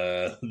 and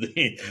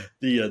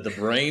the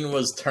brain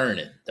was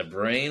turning. The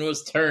brain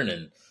was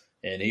turning,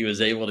 and he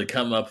was able to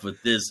come up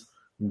with this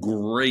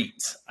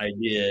great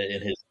idea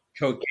in his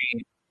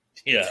cocaine.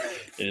 Yeah,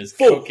 in his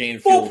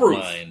cocaine-fueled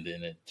mind,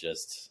 and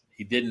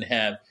he didn't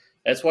have.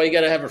 That's why you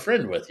got to have a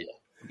friend with you.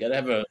 You got to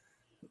have a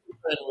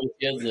friend with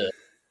you.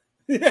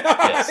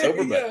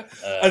 Sober buddy.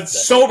 A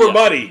sober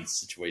buddy.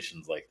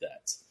 Situations like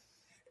that.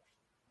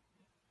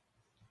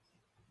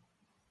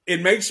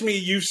 It makes me.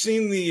 You've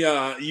seen the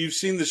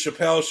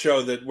Chappelle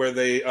show where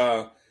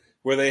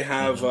they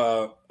have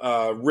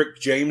Rick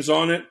James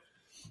on it,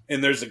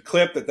 and there's a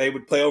clip that they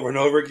would play over and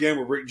over again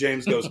where Rick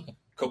James goes,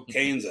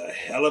 "Cocaine's a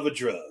hell of a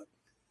drug."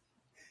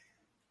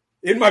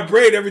 In my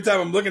brain, every time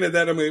I'm looking at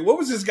that, I'm like, "What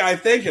was this guy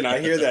thinking?" I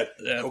hear that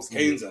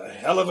cocaine's a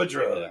hell of a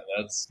drug. Yeah,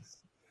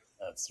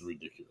 that's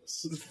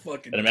ridiculous. It's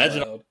fucking and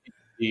imagine wild.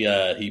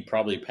 He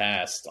probably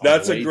passed on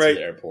That's the way a great to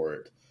the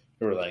airport.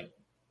 They were like,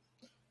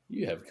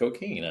 "You have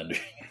cocaine under."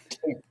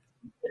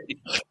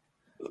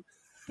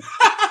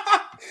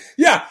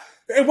 Yeah.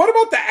 And what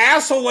about the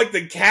asshole like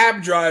the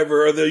cab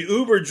driver or the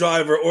Uber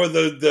driver or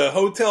the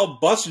hotel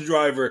bus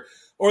driver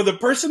or the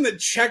person that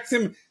checked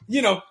him?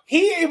 You know,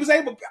 he was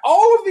able,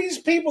 all of these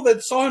people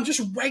that saw him,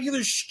 just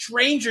regular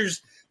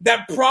strangers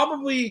that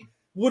probably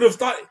would have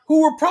thought,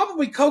 who were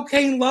probably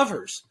cocaine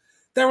lovers.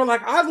 They were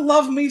like, I'd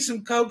love me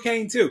some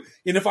cocaine too.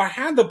 And if I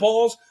had the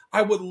balls,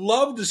 I would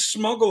love to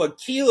smuggle a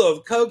kilo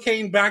of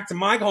cocaine back to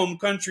my home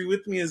country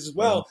with me as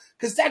well,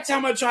 because that's how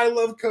much I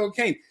love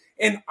cocaine.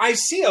 And I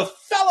see a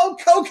fellow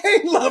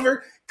cocaine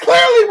lover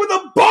clearly with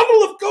a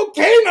bundle of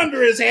cocaine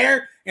under his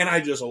hair, and I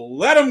just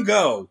let him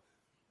go.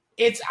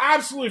 It's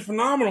absolutely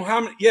phenomenal.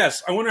 I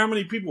wonder how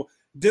many people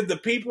did the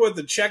people at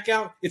the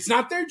checkout. It's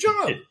not their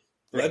job.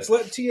 Let's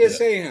let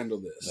TSA handle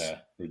this. Yeah,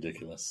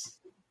 ridiculous.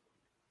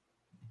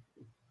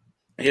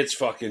 It's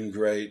fucking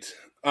great.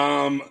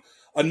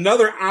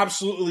 Another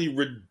absolutely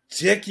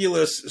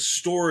ridiculous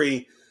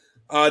story.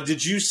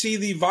 Did you see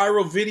the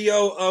viral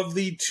video of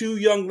the two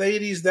young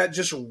ladies that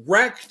just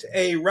wrecked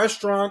a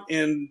restaurant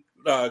in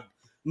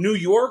New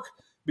York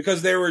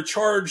because they were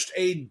charged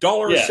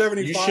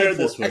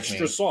 $1.75 for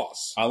extra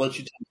sauce? I'll let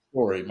you tell the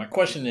story. My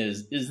question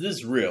is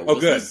this real? Oh,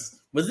 good.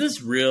 Was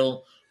this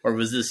real or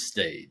was this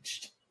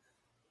staged?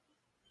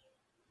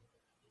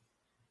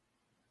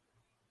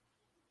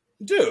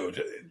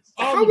 Dude,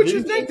 how would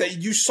you think that?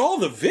 You saw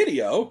the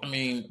video. I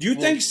mean, do you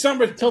think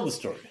somebody... Tell the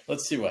story.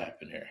 Let's see what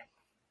happened here.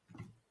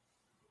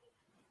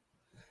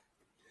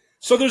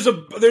 So there's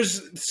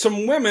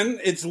some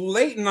women. It's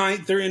late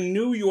night. They're in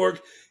New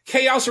York.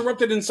 Chaos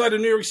erupted inside a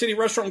New York City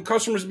restaurant, and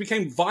customers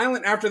became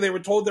violent after they were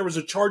told there was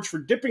a charge for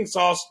dipping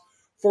sauce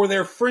for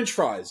their French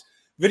fries.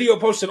 Video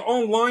posted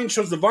online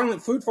shows the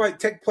violent food fight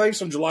take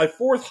place on July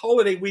 4th,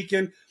 holiday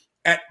weekend,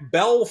 at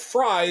Bell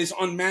Fries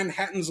on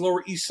Manhattan's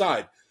Lower East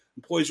Side.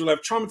 Employees were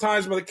left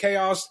traumatized by the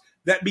chaos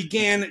that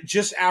began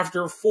just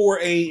after 4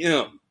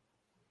 a.m.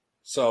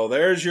 So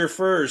there's your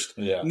first.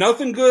 Yeah.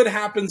 Nothing good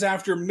happens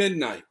after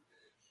midnight.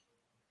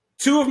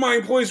 2 of my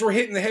employees were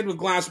hit in the head with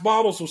glass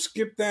bottles, so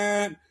skip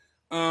that.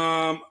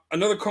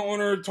 Another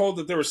co-owner told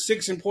that there were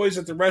 6 employees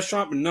at the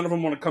restaurant, but none of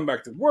them want to come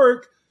back to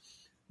work.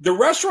 The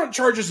restaurant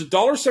charges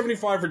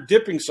 $1.75 for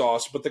dipping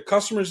sauce, but the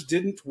customers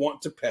didn't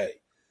want to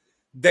pay.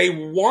 They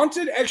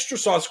wanted extra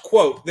sauce,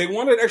 quote, they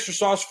wanted extra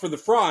sauce for the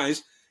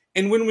fries,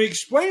 and when we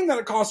explained that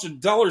it cost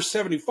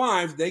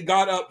 $1.75, they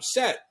got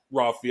upset.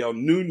 Rafael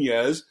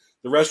Nunez,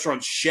 the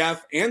restaurant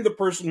chef and the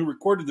person who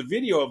recorded the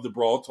video of the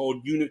brawl,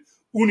 told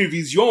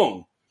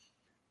Univision.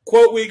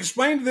 Quote, we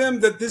explained to them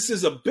that this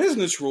is a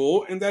business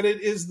rule and that it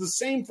is the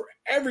same for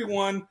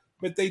everyone,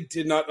 but they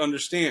did not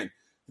understand.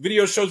 The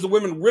video shows the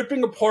women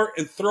ripping apart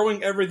and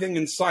throwing everything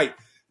in sight.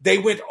 They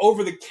went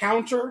over the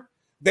counter.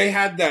 They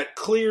had that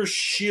clear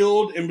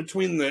shield in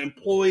between the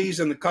employees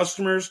and the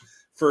customers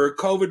for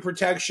COVID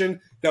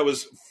protection that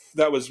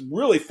was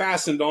really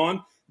fastened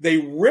on. They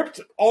ripped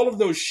all of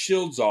those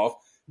shields off.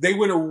 They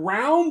went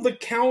around the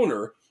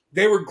counter.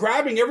 They were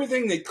grabbing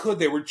everything they could.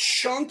 They were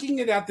chunking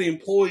it at the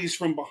employees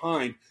from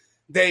behind.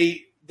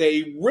 They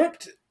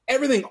ripped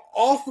everything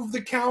off of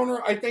the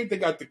counter. I think they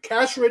got the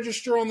cash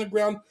register on the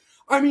ground.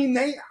 I mean,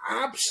 they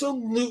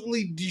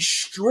absolutely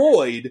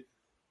destroyed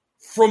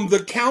from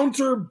the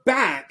counter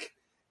back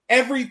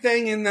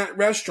everything in that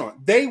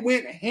restaurant. They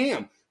went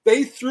ham.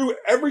 They threw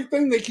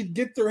everything they could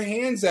get their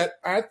hands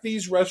at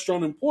these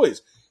restaurant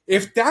employees.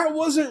 If that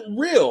wasn't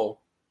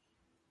real,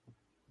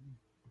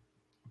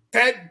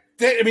 that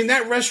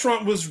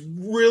restaurant was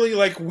really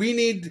like, we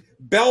need,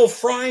 Bell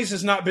Fries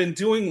has not been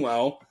doing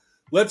well.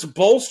 Let's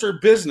bolster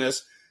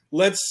business.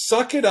 Let's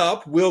suck it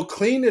up. We'll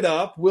clean it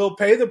up. We'll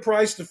pay the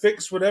price to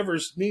fix whatever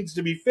needs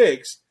to be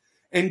fixed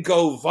and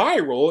go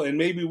viral, and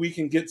maybe we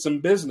can get some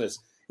business.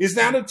 Is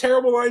that a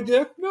terrible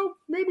idea? No,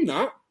 maybe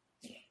not.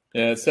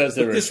 Yeah, it says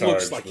they were this charged.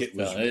 looks like it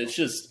was. It's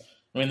just,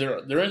 I mean,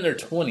 they're in their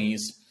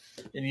 20s,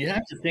 and you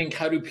have to think,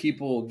 how do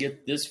people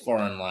get this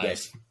far in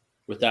life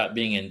without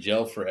being in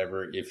jail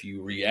forever if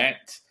you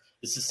react?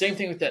 It's the same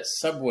thing with that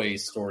Subway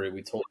story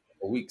we told a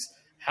couple weeks.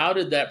 How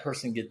did that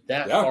person get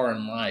that far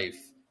in life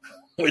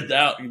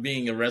without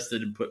being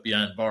arrested and put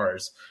behind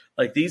bars?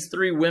 Like, these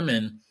 3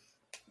 women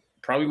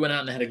probably went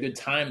out and had a good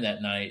time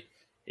that night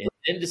and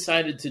then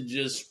decided to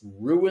just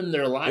ruin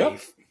their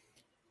life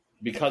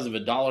because of a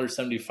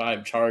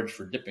 $1.75 charge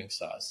for dipping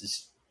sauce.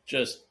 It's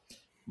just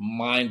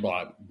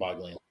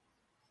mind-boggling.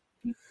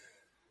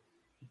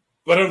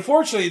 But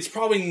unfortunately, it's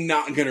probably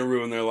not going to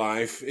ruin their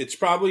life. It's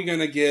probably going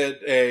to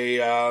get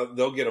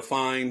they'll get a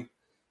fine,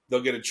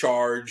 they'll get a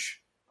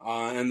charge,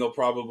 and they'll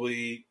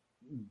probably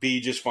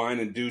be just fine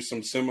and do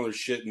some similar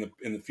shit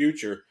in the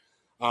future.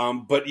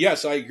 But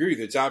yes, I agree.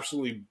 It's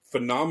absolutely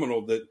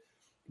phenomenal that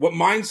what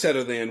mindset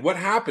are they in? What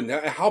happened?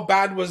 How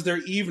bad was their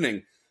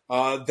evening?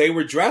 They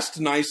were dressed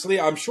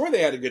nicely. I'm sure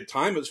they had a good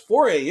time. It was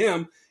 4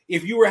 a.m.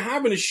 If you were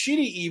having a shitty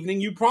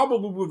evening, you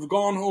probably would have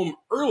gone home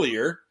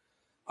earlier.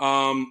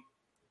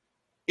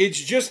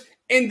 It's just,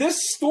 and this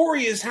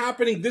story is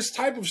happening, this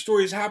type of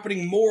story is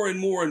happening more and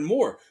more and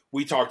more.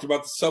 We talked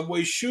about the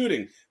Subway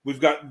shooting. We've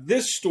got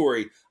this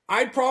story.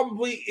 I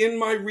probably, in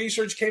my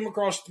research, came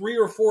across 3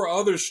 or 4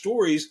 other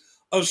stories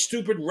of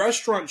stupid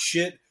restaurant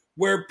shit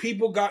where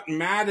people got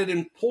mad at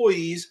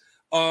employees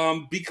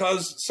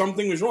because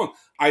something was wrong.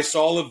 I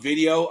saw a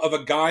video of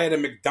a guy at a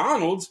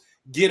McDonald's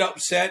get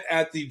upset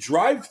at the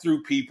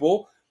drive-thru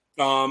people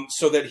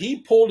so that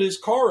he pulled his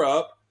car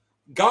up,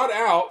 got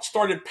out,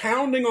 started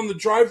pounding on the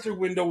drive-thru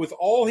window with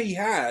all he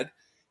had.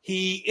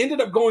 He ended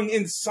up going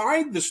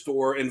inside the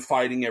store and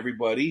fighting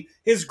everybody.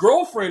 His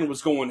girlfriend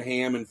was going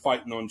ham and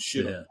fighting on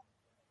shit. Yeah.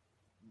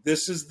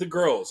 This is the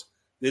girls.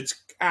 It's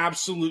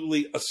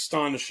absolutely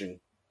astonishing.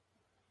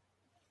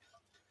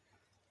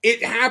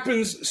 It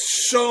happens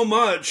so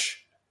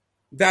much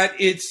that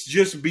it's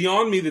just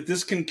beyond me that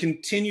this can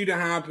continue to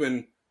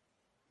happen.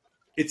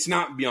 It's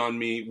not beyond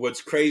me.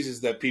 What's crazy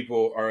is that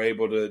people are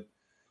able to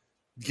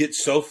get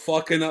so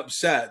fucking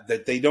upset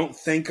that they don't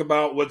think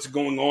about what's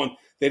going on.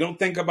 They don't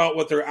think about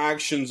what their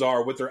actions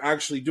are, what they're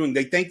actually doing.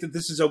 They think that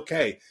this is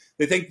okay.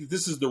 They think that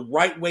this is the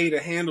right way to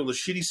handle a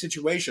shitty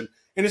situation.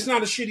 And it's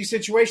not a shitty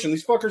situation.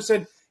 These fuckers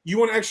said, you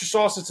want extra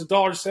sauce, it's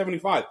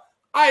 $1.75.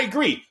 I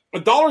agree.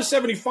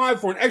 $1.75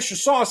 for an extra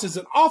sauce is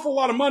an awful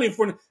lot of money.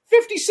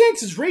 50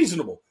 cents is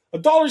reasonable.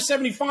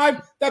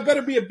 $1.75, that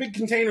better be a big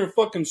container of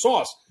fucking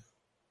sauce.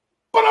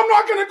 But I'm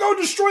not going to go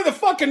destroy the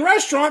fucking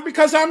restaurant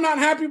because I'm not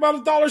happy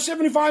about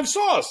 $1.75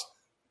 sauce.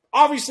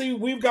 Obviously,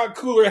 we've got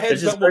cooler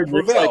heads that will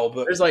prevail.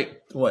 But there's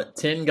like, what,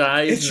 10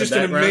 guys in the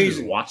background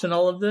just watching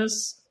all of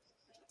this?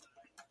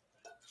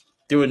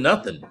 Doing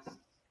nothing.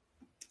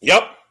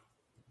 Yep.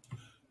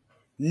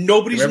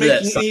 Nobody's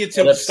making any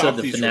attempt to stop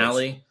the these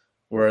finale rules.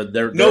 Where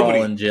they're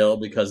all in jail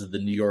because of the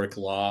New York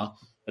law.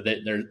 But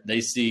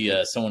they see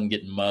someone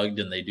getting mugged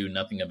and they do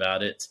nothing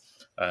about it.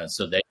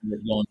 So they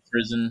go in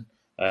prison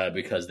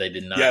because they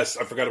did not. Yes,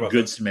 I forgot about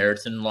Good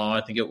Samaritan law,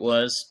 I think it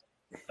was.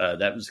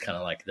 That was kind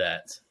of like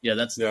that. Yeah,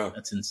 that's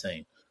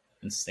insane.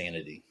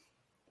 Insanity.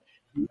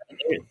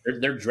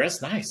 They're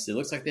dressed nice. It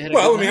looks like they had a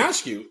good let me night.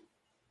 ask you.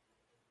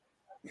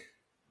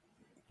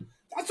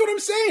 That's what I'm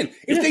saying.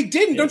 If they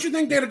didn't, don't you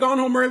think they'd have gone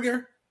home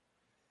earlier?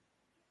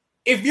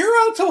 If you're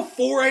out till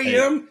 4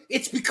 a.m.,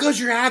 it's because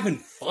you're having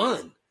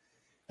fun.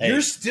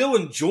 You're still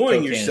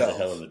enjoying yourself. Is a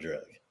hell of a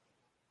drug.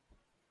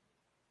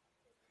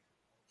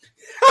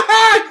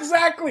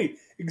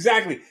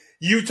 Exactly.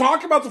 You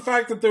talk about the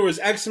fact that there was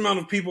X amount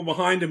of people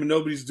behind him and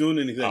nobody's doing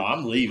anything. Oh,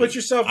 I'm leaving. Put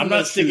yourself in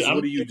those shoes.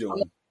 What are you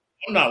doing?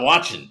 I'm not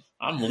watching.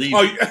 I'm leaving.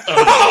 All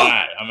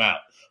right, I'm out.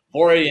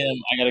 4 a.m.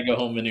 I got to go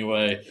home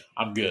anyway.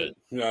 I'm good.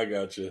 Yeah, I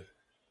got you.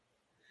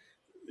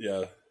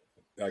 Yeah,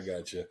 I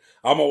got you.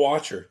 I'm a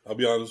watcher. I'll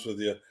be honest with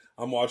you.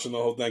 I'm watching the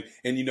whole thing,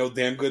 and you know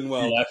damn good and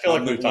well. Yeah, I feel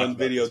like I'm the one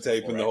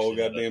videotaping the whole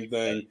goddamn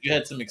thing. You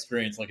had some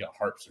experience like at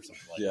Harps or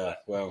something like that. Yeah,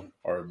 well,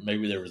 or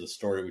maybe there was a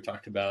story we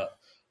talked about.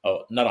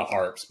 Oh, not a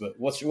Harps, but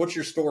what's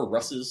your store?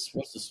 Russ's.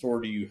 What's the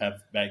store do you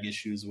have bag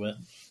issues with?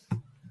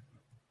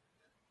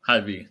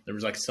 Hy-Vee. There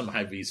was like some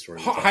Hy-Vee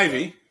story.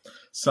 Hy-Vee.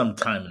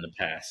 Sometime in the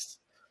past,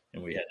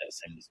 and we had that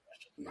same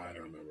discussion. I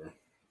don't remember.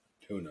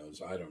 Who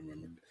knows? I don't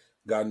remember.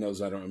 God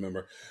knows I don't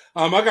remember.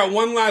 I got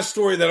one last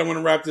story that I want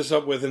to wrap this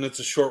up with, and it's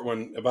a short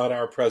one about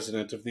our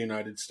president of the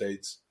United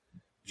States,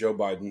 Joe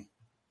Biden.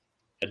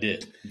 I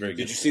did. Very good.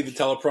 Did you see the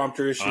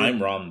teleprompter issue? I'm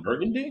Ron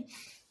Burgundy.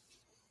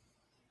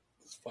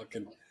 It's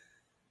fucking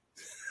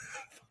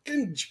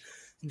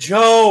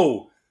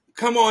Joe.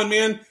 Come on,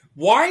 man.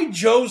 Why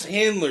Joe's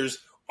handlers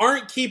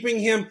aren't keeping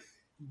him?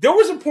 There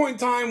was a point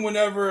in time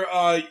whenever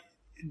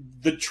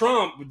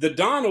the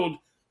Donald,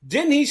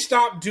 didn't he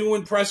stop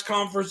doing press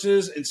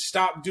conferences and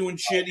stop doing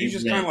shit? He's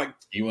just kind of like,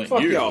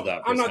 fuck y'all.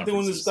 I'm not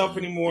doing this stuff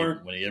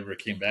anymore. When he ever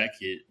came back,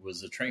 it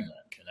was a train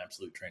wreck, an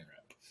absolute train wreck.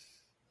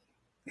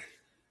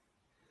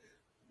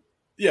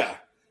 Yeah.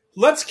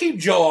 Let's keep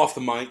Joe off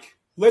the mic.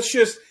 Let's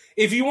just,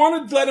 if you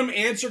want to let him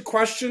answer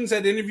questions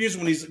at interviews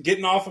when he's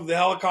getting off of the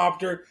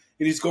helicopter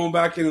and he's going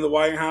back into the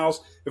White House,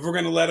 if we're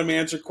going to let him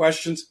answer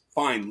questions,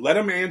 fine. Let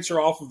him answer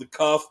off of the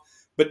cuff.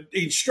 But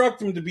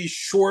instruct him to be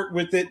short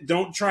with it.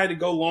 Don't try to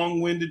go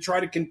long-winded.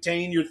 Try to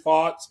contain your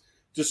thoughts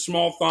to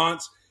small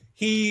thoughts.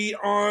 He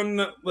did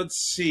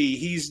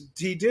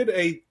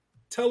a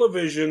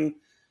television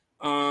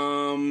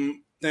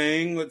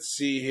thing. Let's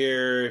see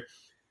here.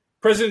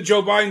 President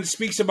Joe Biden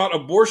speaks about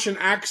abortion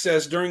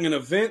access during an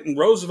event in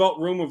Roosevelt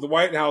Room of the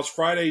White House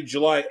Friday,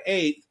 July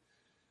 8th.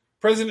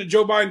 President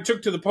Joe Biden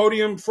took to the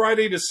podium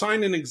Friday to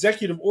sign an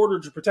executive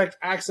order to protect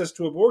access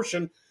to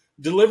abortion,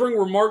 delivering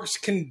remarks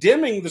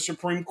condemning the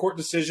Supreme Court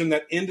decision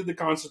that ended the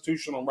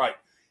constitutional right.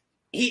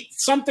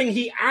 Something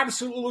he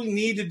absolutely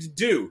needed to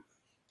do.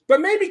 But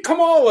maybe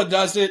Kamala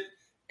does it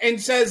and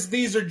says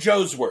these are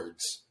Joe's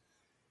words.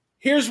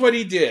 Here's what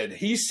he did.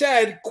 He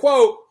said,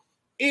 quote,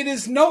 "It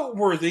is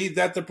noteworthy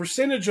that the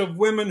percentage of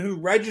women who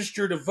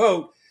register to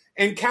vote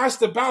and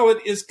cast a ballot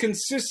is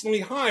consistently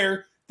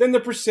higher than the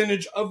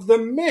percentage of the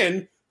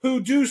men who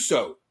do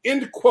so."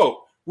 End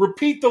quote.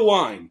 Repeat the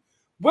line.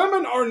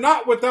 Women are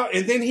not without,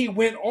 and then he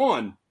went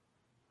on.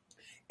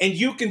 And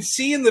you can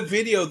see in the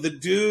video, the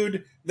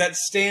dude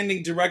that's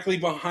standing directly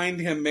behind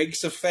him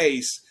makes a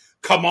face.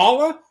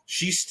 Kamala,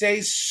 she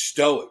stays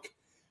stoic.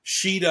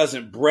 She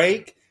doesn't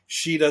break.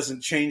 She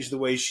doesn't change the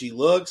way she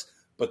looks.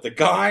 But the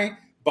guy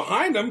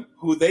behind him,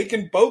 who they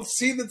can both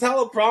see the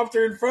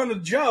teleprompter in front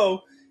of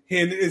Joe,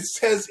 and it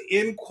says,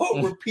 in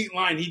quote, repeat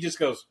line, he just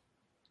goes,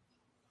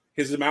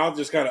 his mouth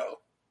just kind of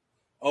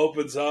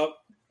opens up.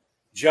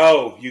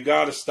 Joe, you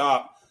got to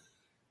stop.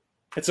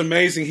 It's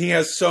amazing. He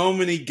has so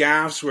many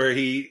gaffes where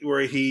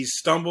he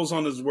stumbles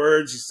on his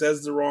words. He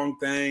says the wrong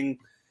thing.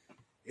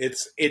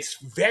 It's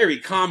very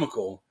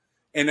comical,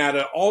 and at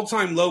an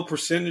all-time low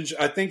percentage.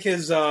 I think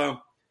his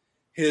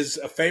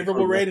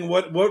favorable rating.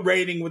 What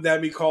rating would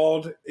that be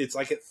called? It's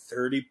like at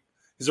 30.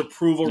 His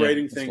approval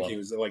rating. Thank you.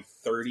 Is it like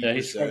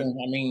 30%? Yeah, I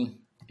mean,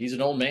 he's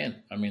an old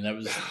man. I mean, that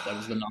was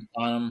the knock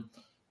on him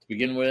to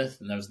begin with,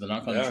 and that was the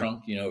knock on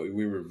Trump. You know,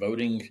 we were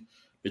voting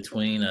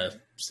between a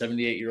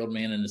 78-year-old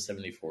man and a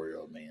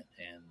 74-year-old man,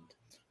 and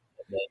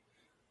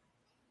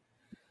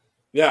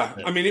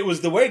I mean, it was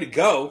the way to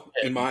go,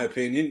 in my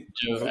opinion.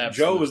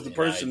 Joe was the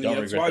person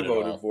that's why I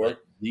voted for.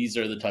 These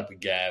are the type of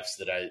gaffes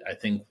that I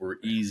think were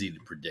easy to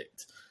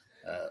predict.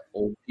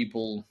 Old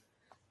people,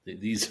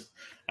 these,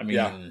 I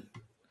mean,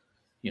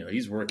 you know,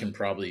 he's working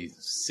probably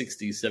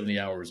 60, 70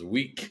 hours a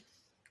week.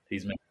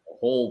 He's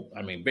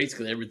making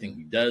basically everything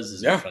he does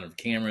is in front of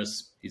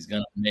cameras. He's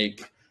going to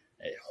make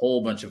a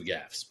whole bunch of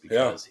gaffes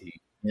because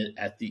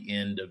at the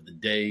end of the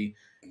day,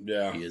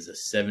 he is a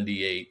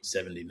 78,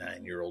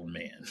 79-year-old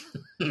man.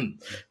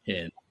 And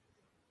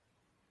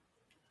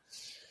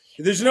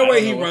there's no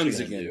way he runs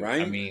again,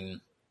 right? I mean,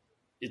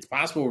 it's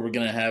possible we're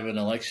going to have an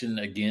election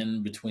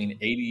again between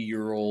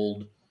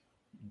 80-year-old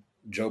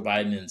Joe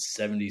Biden and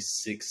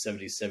 76,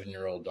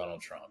 77-year-old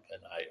Donald Trump.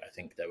 And I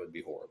think that would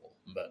be horrible.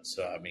 But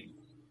so, I mean,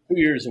 2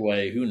 years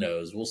away, who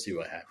knows? We'll see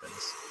what happens.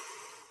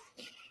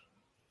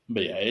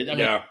 But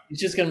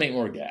he's just going to make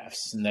more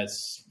gaffes, and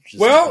that's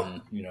just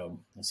something, you know,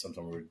 that's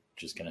something we're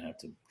just going to have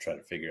to try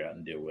to figure out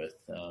and deal with.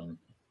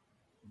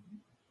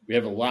 We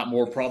have a lot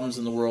more problems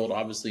in the world,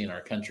 obviously, in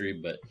our country,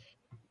 but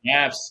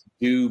gaffes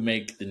do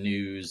make the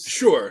news.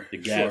 Sure. The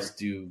gaffes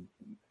do,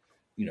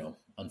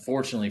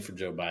 unfortunately for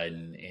Joe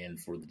Biden and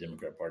for the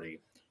Democrat Party,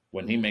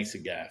 when he makes a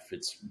gaffe,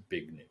 it's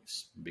big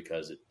news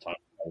because it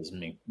talks about his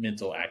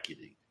mental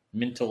acuity.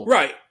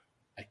 Right.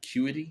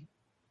 Acuity?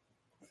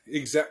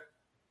 Exactly.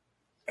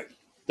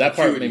 That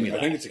part made me laugh.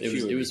 I think it's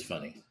acuity. It was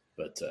funny.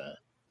 But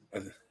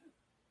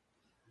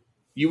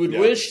you would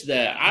wish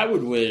that, I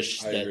would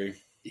wish that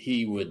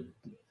he would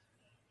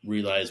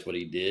realize what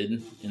he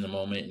did in the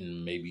moment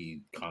and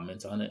maybe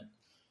comment on it.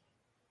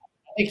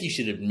 I think he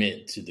should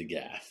admit to the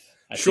gaffe.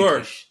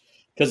 Sure.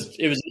 Because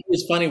it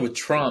was funny with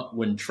Trump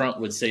when Trump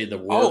would say the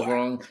word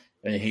wrong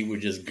and he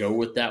would just go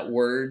with that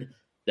word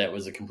that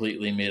was a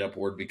completely made up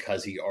word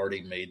because he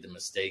already made the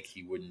mistake.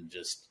 He wouldn't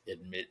just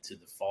admit to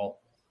the fault.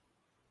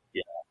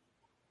 Yeah.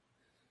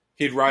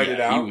 He'd write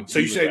it out. So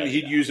you said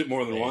he'd use it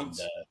more than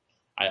once?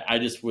 I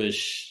just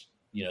wish,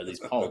 these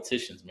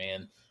politicians,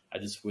 man, I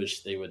just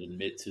wish they would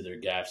admit to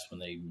their gaffes when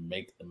they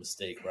make the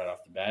mistake right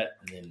off the bat,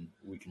 and then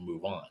we can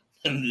move on.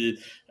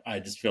 I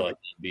just feel like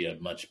it'd be a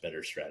much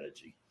better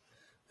strategy.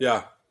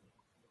 Yeah.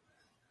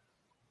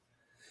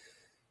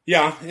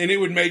 Yeah, and it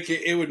would make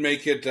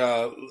it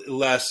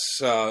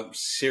less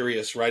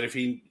serious, right?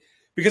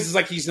 Because it's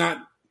like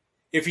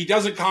if he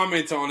doesn't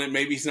comment on it,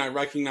 maybe he's not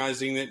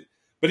recognizing it.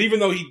 But even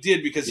though he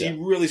did, because he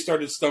really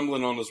started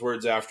stumbling on his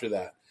words after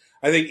that.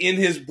 I think in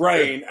his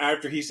brain,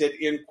 after he said,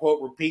 end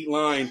quote, repeat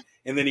line,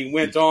 and then he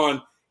went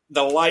on,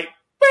 the light,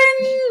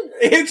 bing,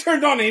 it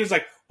turned on, and he was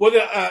like, well,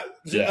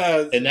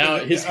 and now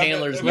his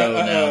handlers know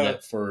now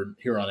that for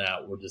here on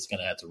out, we're just going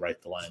to have to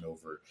write the line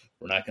over.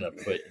 We're not going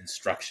to put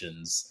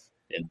instructions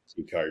in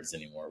 2 cards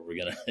anymore.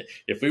 We're going to,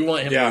 if we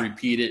want him to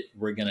repeat it,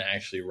 we're going to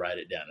actually write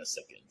it down a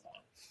second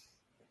time.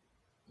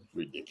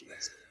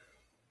 Ridiculous.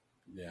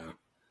 Yeah.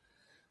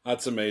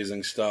 That's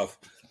amazing stuff.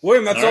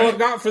 William, that's all I've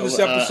got for this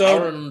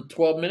episode. Hour and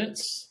 12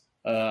 minutes.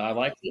 I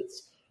like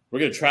this. We're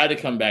going to try to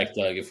come back,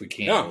 Doug, if we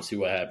can. Yeah. We'll see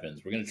what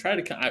happens. We're going to try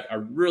to I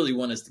really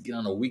want us to get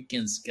on a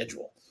weekend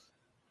schedule.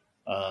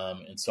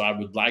 And so I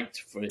would like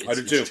to,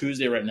 it's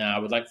Tuesday right now. I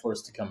would like for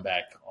us to come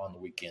back on the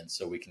weekend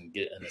so we can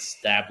get an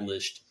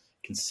established,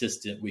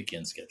 consistent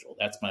weekend schedule.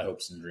 That's my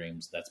hopes and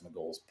dreams. That's my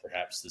goals.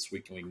 Perhaps this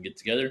weekend we can get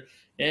together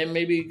and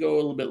maybe go a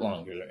little bit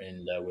longer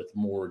and with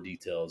more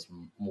details,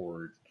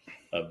 more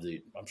of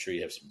the, I'm sure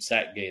you have some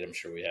Sackgate. I'm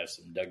sure we have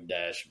some Doug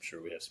Dash. I'm sure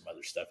we have some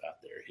other stuff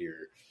out there,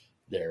 here,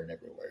 there, and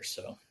everywhere.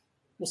 So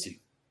we'll see.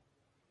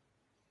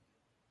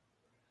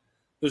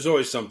 There's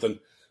always something.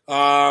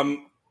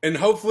 And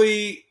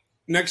hopefully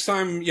next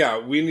time,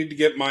 we need to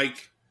get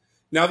Mike.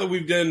 Now that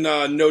we've done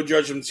No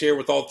Judgments here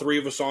with all 3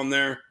 of us on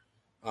there,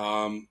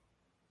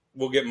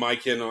 we'll get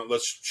Mike in.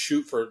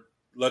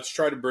 Let's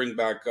try to bring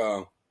back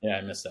I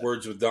missed that.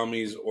 Words with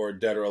Dummies or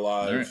Dead or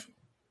Alive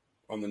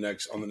on the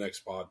next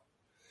pod.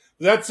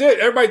 That's it.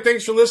 Everybody,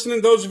 thanks for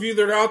listening. Those of you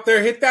that are out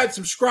there, hit that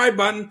subscribe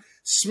button,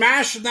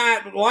 smash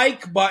that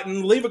like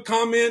button, leave a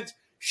comment,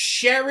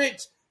 share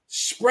it,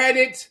 spread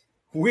it.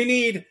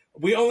 We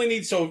only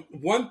need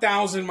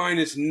 1,000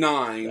 minus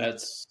 9.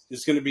 That's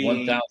it's going to be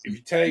 1,000 if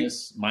you take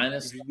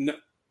minus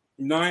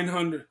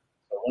 900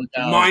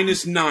 1,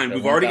 minus 9.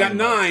 We've already got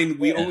 9.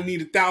 We only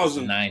need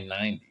 1,000.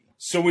 990.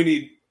 So we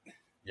need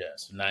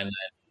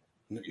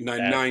 990.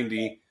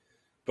 990.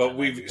 But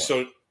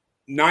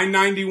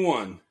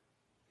 991.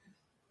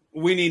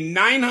 We need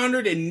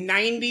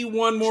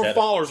 991 more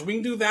followers. We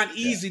can do that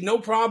easy, no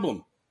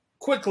problem.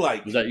 Quick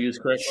like. Was that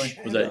used correctly?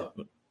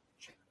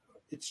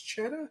 It's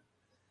cheddar?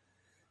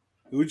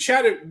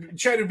 Cheddar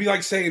would be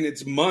like saying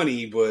it's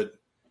money, but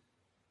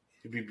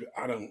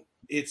I don't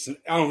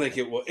think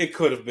it will. It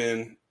could have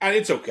been.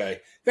 It's okay.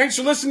 Thanks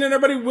for listening,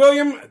 everybody.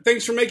 William,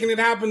 thanks for making it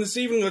happen this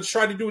evening. Let's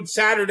try to do it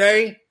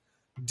Saturday.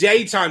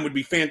 Daytime would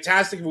be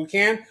fantastic if we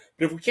can.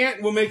 But if we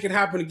can't, we'll make it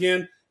happen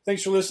again.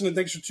 Thanks for listening.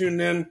 Thanks for tuning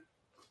in.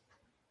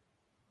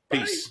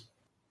 Peace.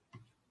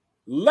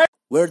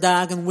 We're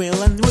Doug and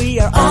Will, and we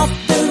are off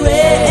the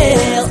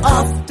rail,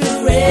 off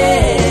the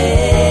rail.